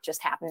his rock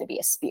just happened to be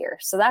a spear.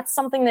 So that's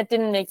something that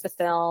didn't make the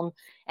film.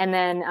 And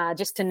then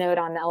just to note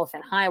on the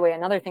Elephant Highway,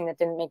 another thing that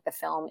didn't make the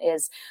film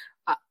is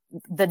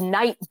the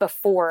night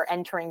before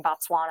entering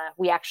Botswana,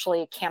 we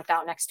actually camped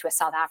out next to a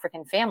South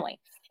African family.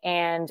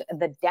 And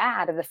the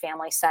dad of the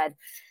family said,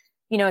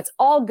 it's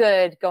all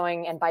good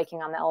going and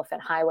biking on the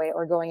Elephant Highway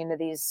or going into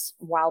these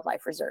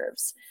wildlife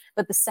reserves.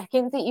 But the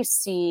second that you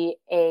see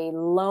a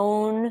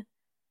lone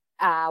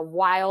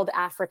wild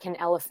African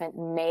elephant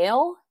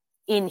male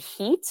in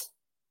heat,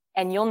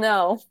 and you'll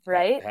know,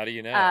 right? How do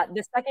you know?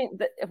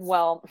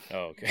 Oh,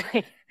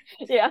 okay.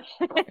 Yeah.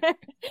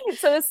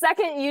 So the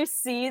second you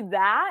see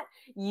that,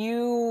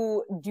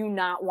 you do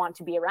not want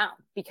to be around,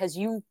 because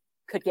you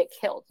could get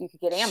killed. You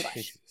could get ambushed.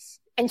 Jesus.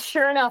 And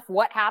sure enough,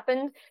 what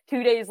happened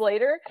 2 days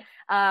later,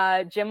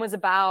 Jim was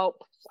about,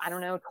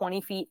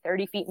 20 feet,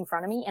 30 feet in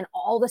front of me. And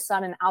all of a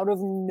sudden, out of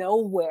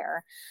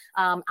nowhere,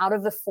 out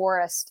of the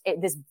forest,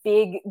 this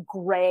big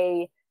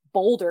gray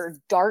boulder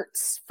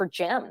darts for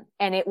Jim.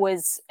 And it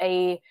was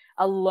a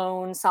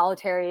lone,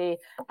 solitary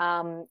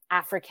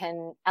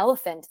African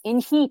elephant in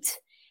heat.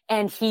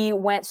 And he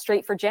went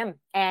straight for Jim.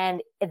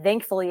 And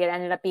thankfully, it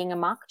ended up being a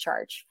mock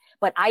charge.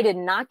 But I did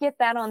not get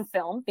that on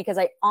film, because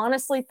I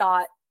honestly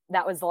thought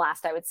that was the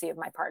last I would see of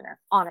my partner.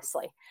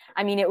 Honestly.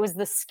 I mean, it was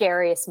the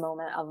scariest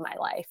moment of my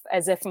life,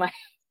 as if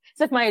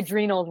my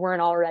adrenals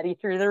weren't already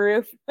through the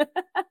roof.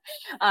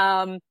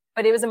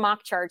 But it was a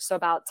mock charge. So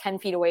about 10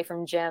 feet away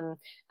from Jim,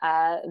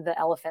 the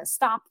elephant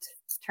stopped,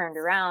 turned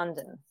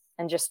around,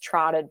 and just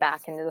trotted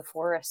back into the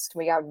forest.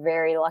 We got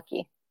very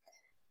lucky.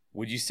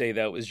 Would you say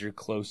that was your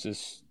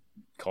closest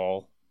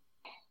call?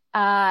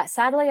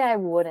 Sadly, I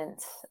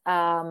wouldn't.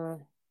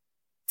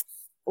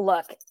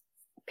 Look,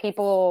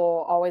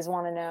 people always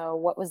want to know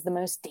what was the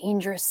most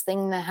dangerous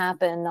thing that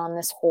happened on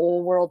this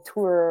whole world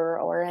tour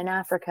or in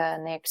Africa,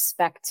 and they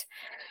expect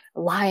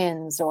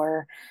lions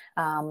or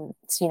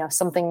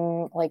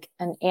something like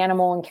an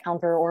animal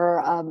encounter or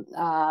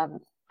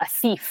a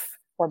thief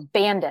or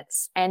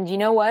bandits. And you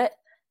know what?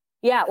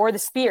 Yeah, or the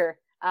spear.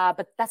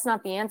 But that's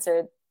not the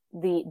answer.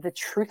 The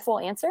truthful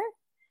answer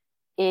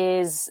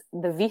is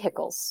the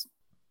vehicles.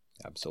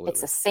 Absolutely. It's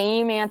the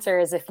same answer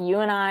as if you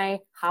and I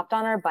hopped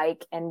on our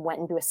bike and went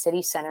into a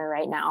city center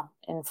right now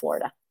in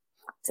Florida.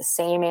 It's the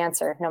same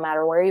answer. No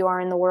matter where you are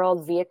in the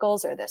world,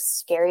 vehicles are the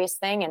scariest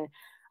thing. And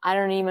I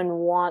don't even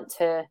want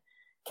to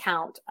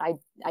count. I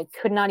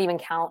could not even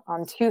count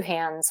on two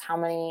hands how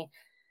many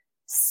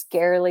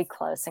scarily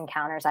close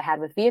encounters I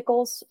had with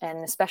vehicles,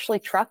 and especially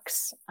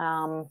trucks.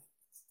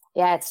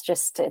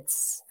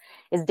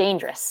 It's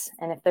dangerous.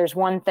 And if there's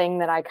one thing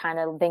that I kind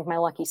of think my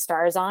lucky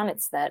stars on,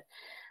 it's that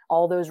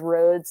all those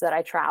roads that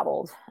I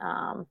traveled,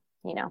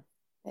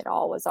 it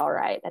all was all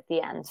right at the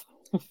end,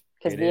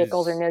 because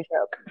vehicles are no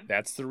joke.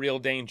 That's the real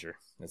danger.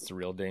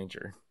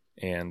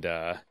 And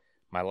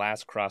my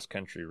last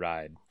cross-country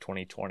ride,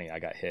 2020, I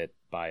got hit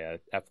by a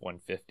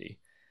F-150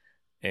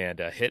 and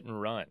a hit and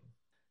run.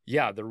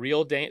 Yeah, the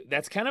real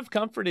that's kind of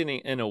comforting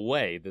in a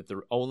way, that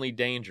the only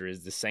danger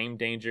is the same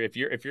danger. If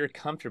you're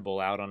comfortable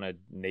out on a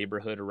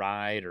neighborhood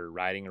ride or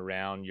riding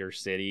around your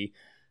city,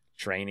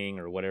 training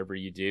or whatever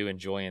you do,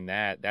 enjoying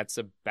that's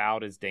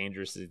about as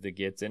dangerous as it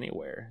gets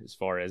anywhere. As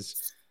far as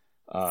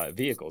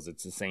vehicles,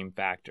 it's the same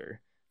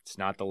factor. It's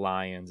not the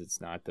lions,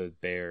 it's not the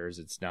bears,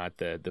 it's not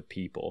the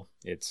people,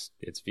 it's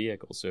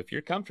vehicles. So if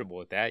you're comfortable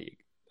with that,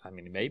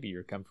 maybe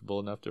you're comfortable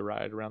enough to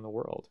ride around the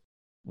world.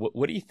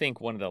 What do you think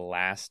one of the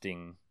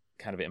lasting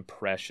kind of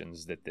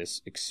impressions that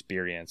this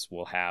experience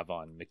will have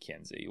on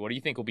McKenzie? What do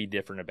you think will be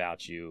different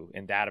about you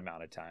in that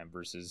amount of time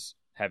versus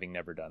having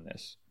never done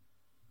this?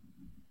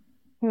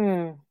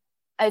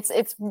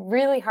 It's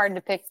really hard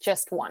to pick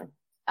just one,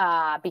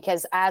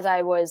 because as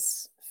I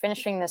was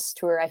finishing this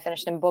tour, I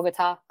finished in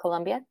Bogota,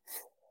 Colombia.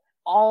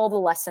 All the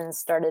lessons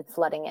started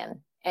flooding in,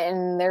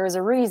 and there was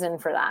a reason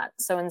for that.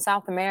 So in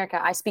South America,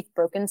 I speak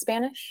broken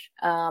Spanish,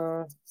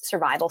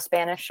 survival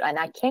Spanish, and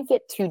I can't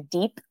get too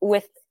deep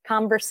with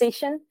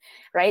conversation,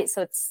 right?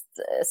 So it's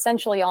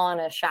essentially on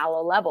a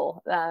shallow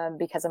level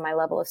because of my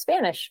level of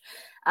Spanish.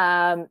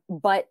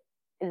 But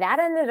that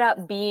ended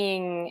up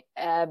being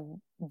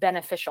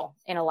beneficial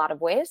in a lot of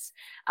ways.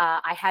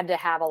 I had to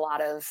have a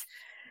lot of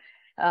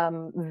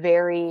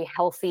very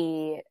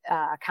healthy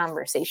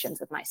conversations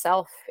with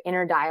myself.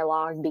 Inner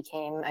dialogue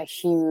became a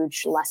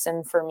huge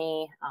lesson for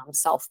me.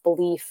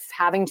 Self-belief,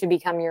 having to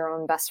become your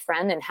own best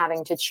friend and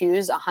having to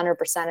choose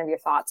 100% of your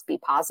thoughts be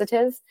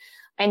positive.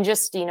 And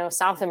just,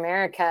 South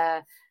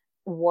America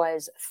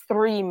was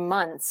 3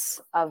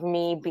 months of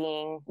me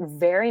being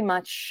very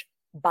much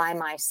by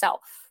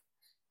myself.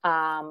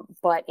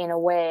 But in a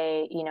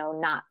way,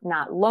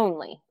 not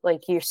lonely.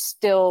 Like, you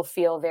still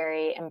feel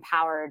very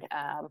empowered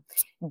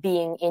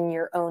being in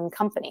your own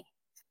company.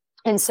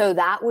 And so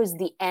that was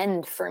the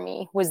end for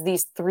me, was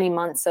these 3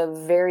 months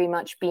of very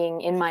much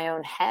being in my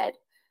own head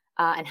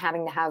and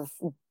having to have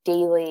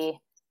daily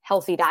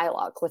healthy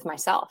dialogue with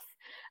myself.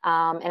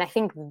 And I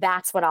think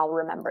that's what I'll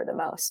remember the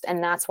most.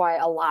 And that's why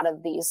a lot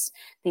of these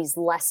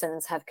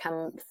lessons have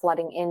come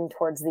flooding in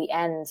towards the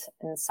end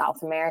in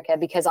South America,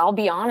 because I'll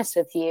be honest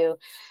with you,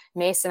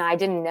 Mason, I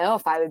didn't know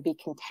if I would be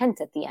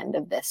content at the end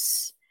of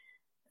this.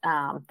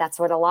 That's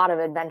what a lot of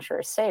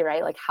adventurers say,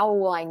 right? Like, how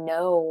will I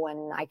know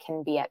when I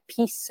can be at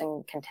peace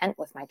and content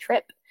with my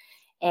trip?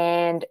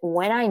 And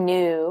when I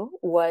knew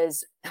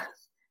was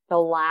the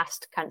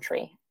last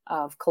country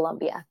of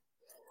Colombia.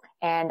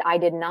 And I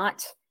did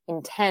not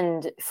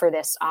intend for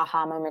this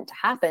aha moment to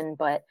happen,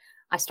 but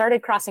I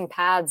started crossing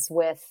paths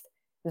with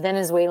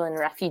Venezuelan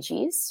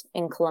refugees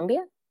in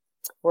Colombia.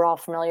 We're all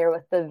familiar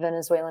with the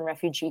Venezuelan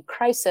refugee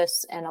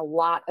crisis, and a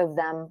lot of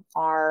them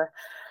are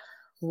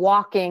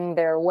walking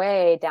their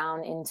way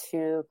down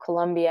into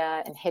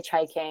Colombia and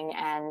hitchhiking.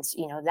 And,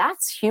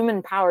 that's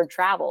human powered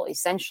travel,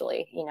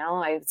 essentially.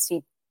 I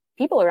see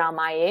people around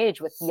my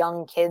age with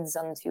young kids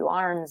on 2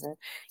 arms and,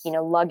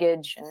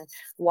 luggage, and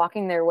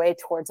walking their way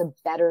towards a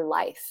better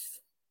life.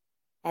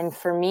 And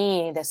for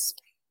me, this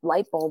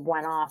light bulb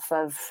went off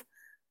of,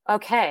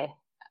 okay,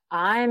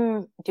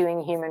 I'm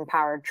doing human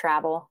powered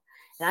travel,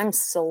 and I'm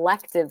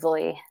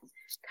selectively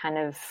kind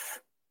of,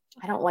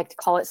 I don't like to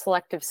call it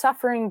selective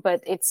suffering,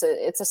 but it's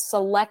a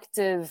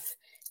selective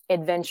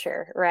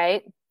adventure,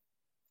 right?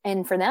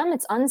 And for them,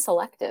 it's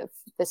unselective.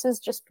 This is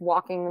just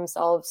walking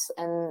themselves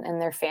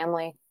and their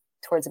family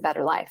towards a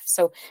better life.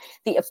 So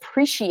the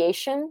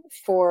appreciation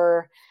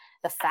for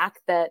the fact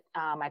that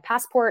my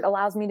passport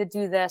allows me to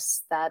do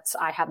this, that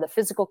I have the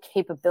physical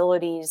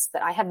capabilities,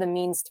 that I have the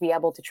means to be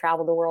able to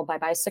travel the world by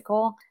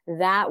bicycle,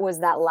 that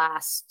was that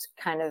last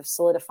kind of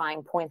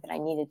solidifying point that I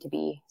needed to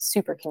be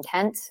super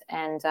content.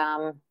 And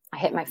I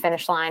hit my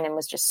finish line and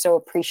was just so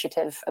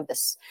appreciative of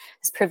this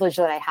privilege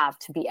that I have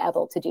to be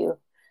able to do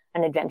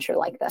an adventure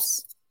like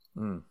this.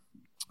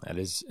 That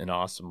is an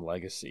awesome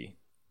legacy.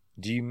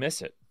 Do you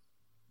miss it?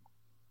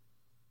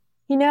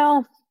 You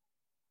know,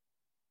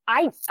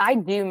 I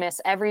do miss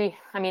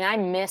I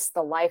miss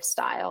the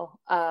lifestyle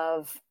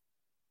of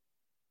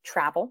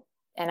travel,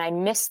 and I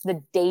miss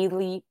the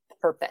daily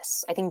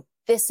purpose. I think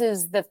this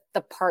is the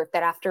part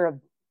that after a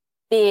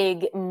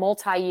big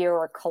multi-year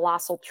or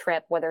colossal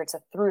trip, whether it's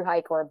a through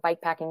hike or a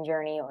bikepacking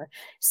journey or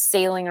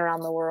sailing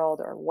around the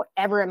world or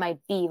whatever it might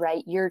be,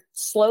 right? You're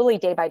slowly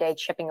day by day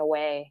chipping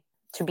away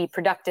to be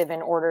productive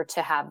in order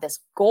to have this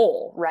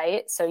goal,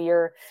 right? So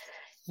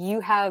you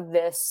have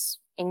this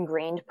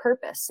ingrained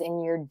purpose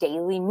in your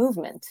daily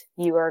movement.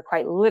 You are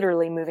quite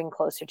literally moving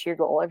closer to your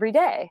goal every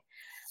day.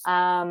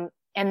 And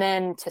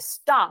then to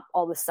stop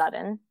all of a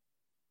sudden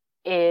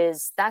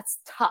that's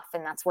tough.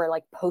 And that's where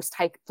like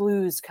post-hike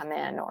blues come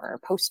in, or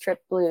post-trip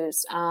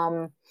blues.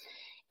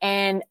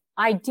 And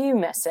I do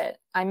miss it.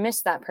 I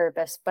miss that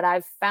purpose, but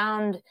I've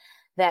found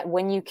that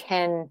when you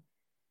can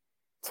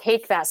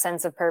take that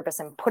sense of purpose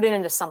and put it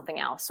into something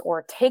else,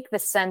 or take the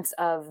sense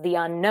of the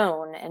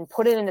unknown and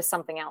put it into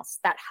something else,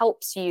 that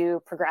helps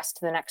you progress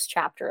to the next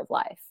chapter of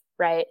life,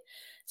 right?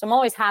 So I'm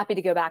always happy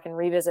to go back and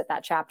revisit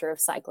that chapter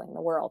of cycling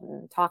the world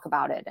and talk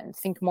about it and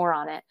think more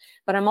on it.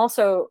 But I'm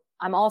also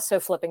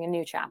flipping a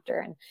new chapter,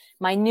 and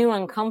my new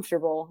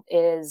uncomfortable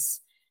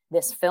is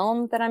this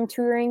film that I'm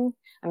touring.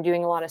 I'm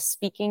doing a lot of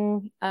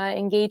speaking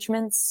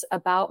engagements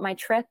about my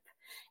trip,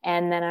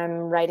 and then I'm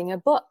writing a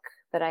book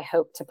that I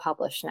hope to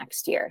publish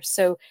next year.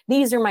 So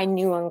these are my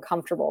new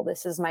uncomfortable.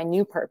 This is my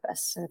new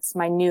purpose. It's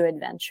my new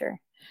adventure.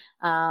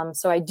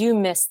 So I do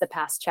miss the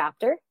past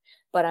chapter,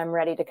 but I'm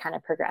ready to kind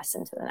of progress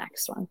into the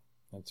next one.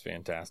 That's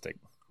fantastic.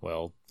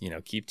 Well,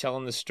 keep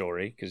telling the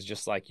story, because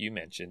just like you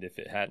mentioned, if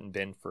it hadn't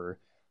been for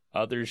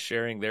others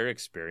sharing their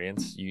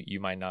experience,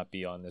 you might not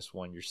be on this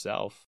one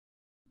yourself.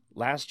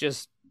 Last,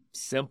 just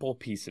simple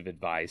piece of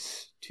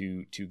advice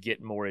to get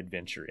more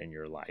adventure in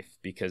your life,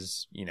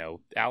 because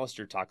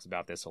Alistair talks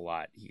about this a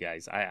lot. You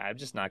guys, I'm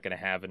just not going to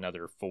have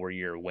another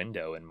 4-year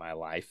window in my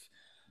life,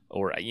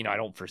 or I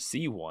don't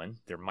foresee one.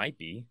 There might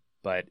be,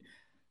 but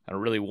I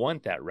don't really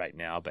want that right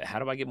now. But how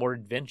do I get more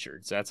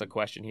adventure? So that's a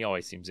question he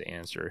always seems to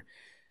answer.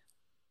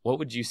 What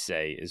would you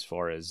say as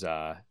far as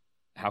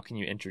how can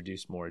you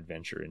introduce more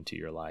adventure into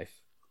your life?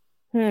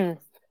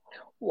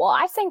 Well,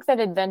 I think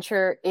that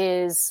adventure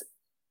is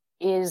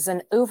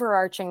an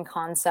overarching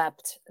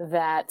concept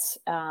that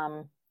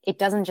it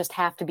doesn't just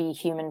have to be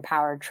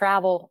human-powered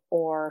travel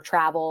or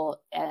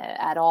travel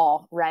at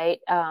all, right?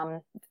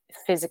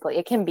 Physically,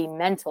 it can be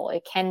mental.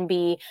 It can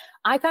be,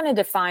 I kind of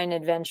define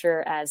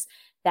adventure as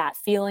that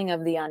feeling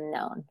of the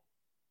unknown.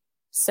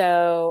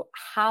 So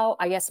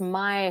I guess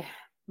my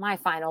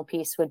final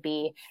piece would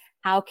be,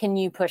 how can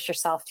you push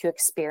yourself to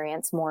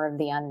experience more of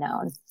the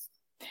unknown?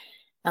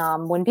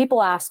 When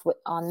people ask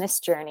on this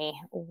journey,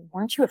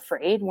 weren't you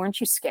afraid? Weren't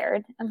you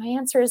scared? And my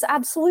answer is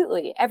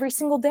absolutely, every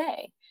single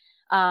day.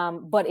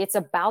 But it's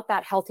about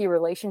that healthy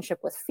relationship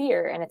with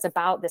fear. And it's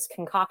about this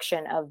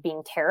concoction of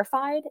being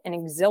terrified and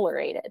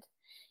exhilarated.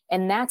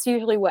 And that's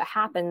usually what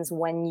happens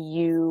when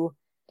you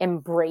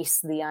embrace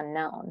the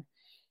unknown.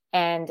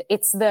 And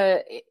it's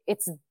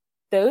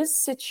those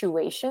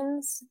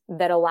situations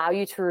that allow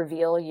you to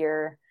reveal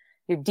your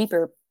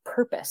deeper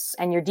purpose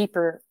and your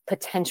deeper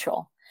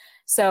potential.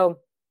 So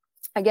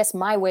I guess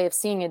my way of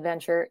seeing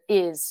adventure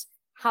is,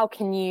 how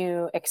can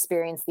you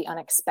experience the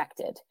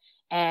unexpected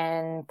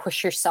and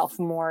push yourself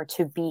more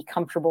to be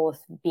comfortable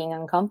with being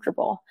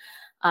uncomfortable?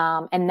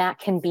 And that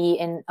can be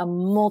in a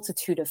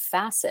multitude of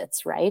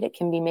facets, right? It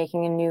can be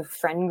making a new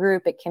friend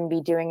group. It can be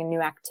doing a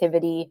new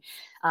activity.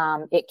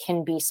 It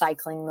can be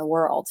cycling the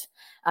world.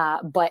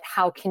 But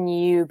how can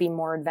you be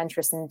more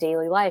adventurous in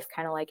daily life?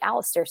 Kind of like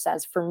Alistair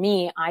says, for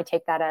me, I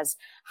take that as,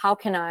 how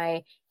can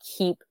I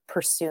keep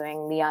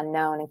pursuing the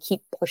unknown and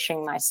keep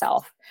pushing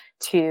myself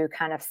to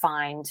kind of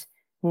find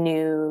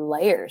new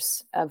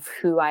layers of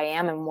who I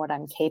am and what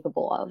I'm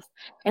capable of.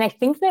 And I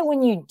think that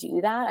when you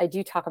do that, I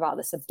do talk about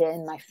this a bit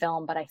in my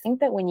film, but I think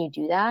that when you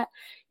do that,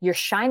 you're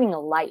shining a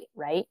light,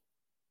 right?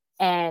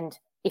 And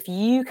if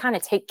you kind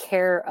of take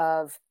care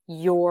of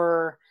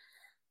your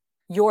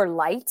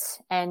light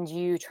and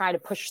you try to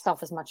push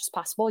yourself as much as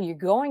possible, you're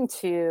going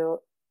to,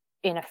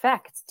 in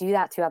effect, do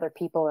that to other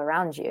people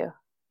around you.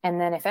 And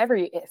then if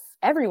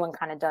everyone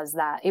kind of does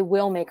that, it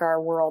will make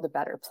our world a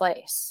better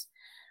place.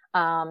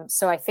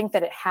 So I think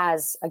that it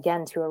has,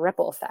 again, to a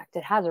ripple effect.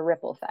 It has a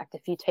ripple effect.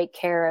 If you take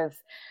care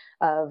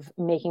of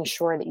making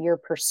sure that you're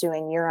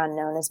pursuing your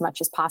unknown as much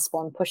as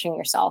possible and pushing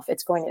yourself,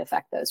 it's going to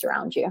affect those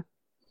around you.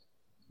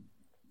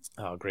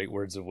 Oh, great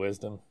words of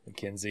wisdom,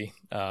 McKenzie.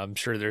 I'm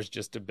sure there's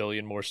just a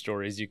billion more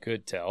stories you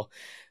could tell.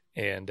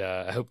 And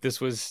I hope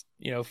this was,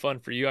 fun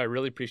for you. I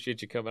really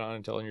appreciate you coming on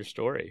and telling your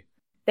story.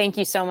 Thank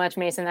you so much,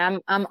 Mason.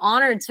 I'm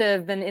honored to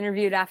have been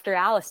interviewed after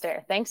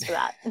Alistair. Thanks for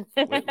that.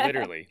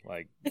 Literally,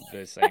 like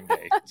the same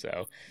day.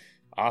 So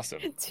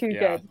awesome. Too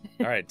good.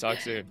 All right. Talk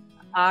soon.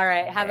 All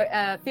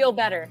right. Feel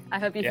better. I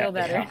hope you feel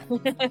better.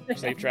 Yeah.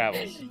 Safe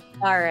travels.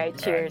 All right.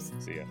 Cheers. All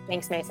right, see ya.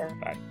 Thanks, Mason.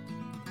 Bye.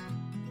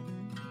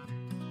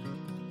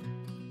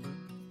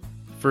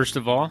 First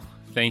of all,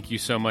 thank you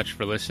so much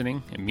for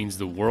listening. It means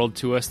the world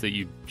to us that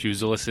you choose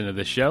to listen to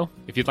this show.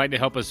 If you'd like to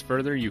help us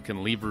further, you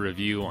can leave a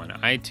review on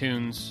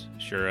iTunes,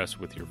 share us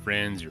with your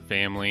friends, your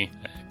family.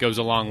 It goes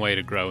a long way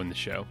to grow in the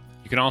show.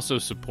 You can also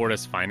support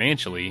us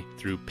financially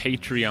through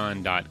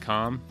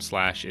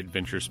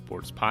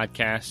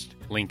patreon.com/adventuresportspodcast.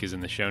 Link is in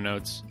the show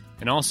notes.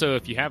 And also,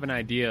 if you have an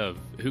idea of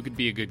who could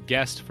be a good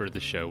guest for the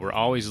show, we're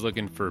always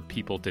looking for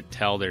people to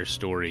tell their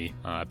story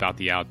about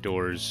the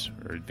outdoors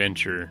or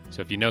adventure.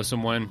 So if you know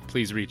someone,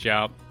 please reach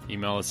out.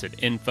 Email us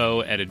at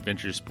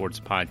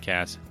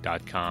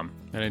info@adventuresportspodcast.com.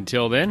 And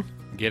until then,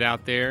 get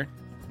out there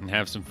and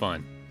have some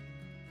fun.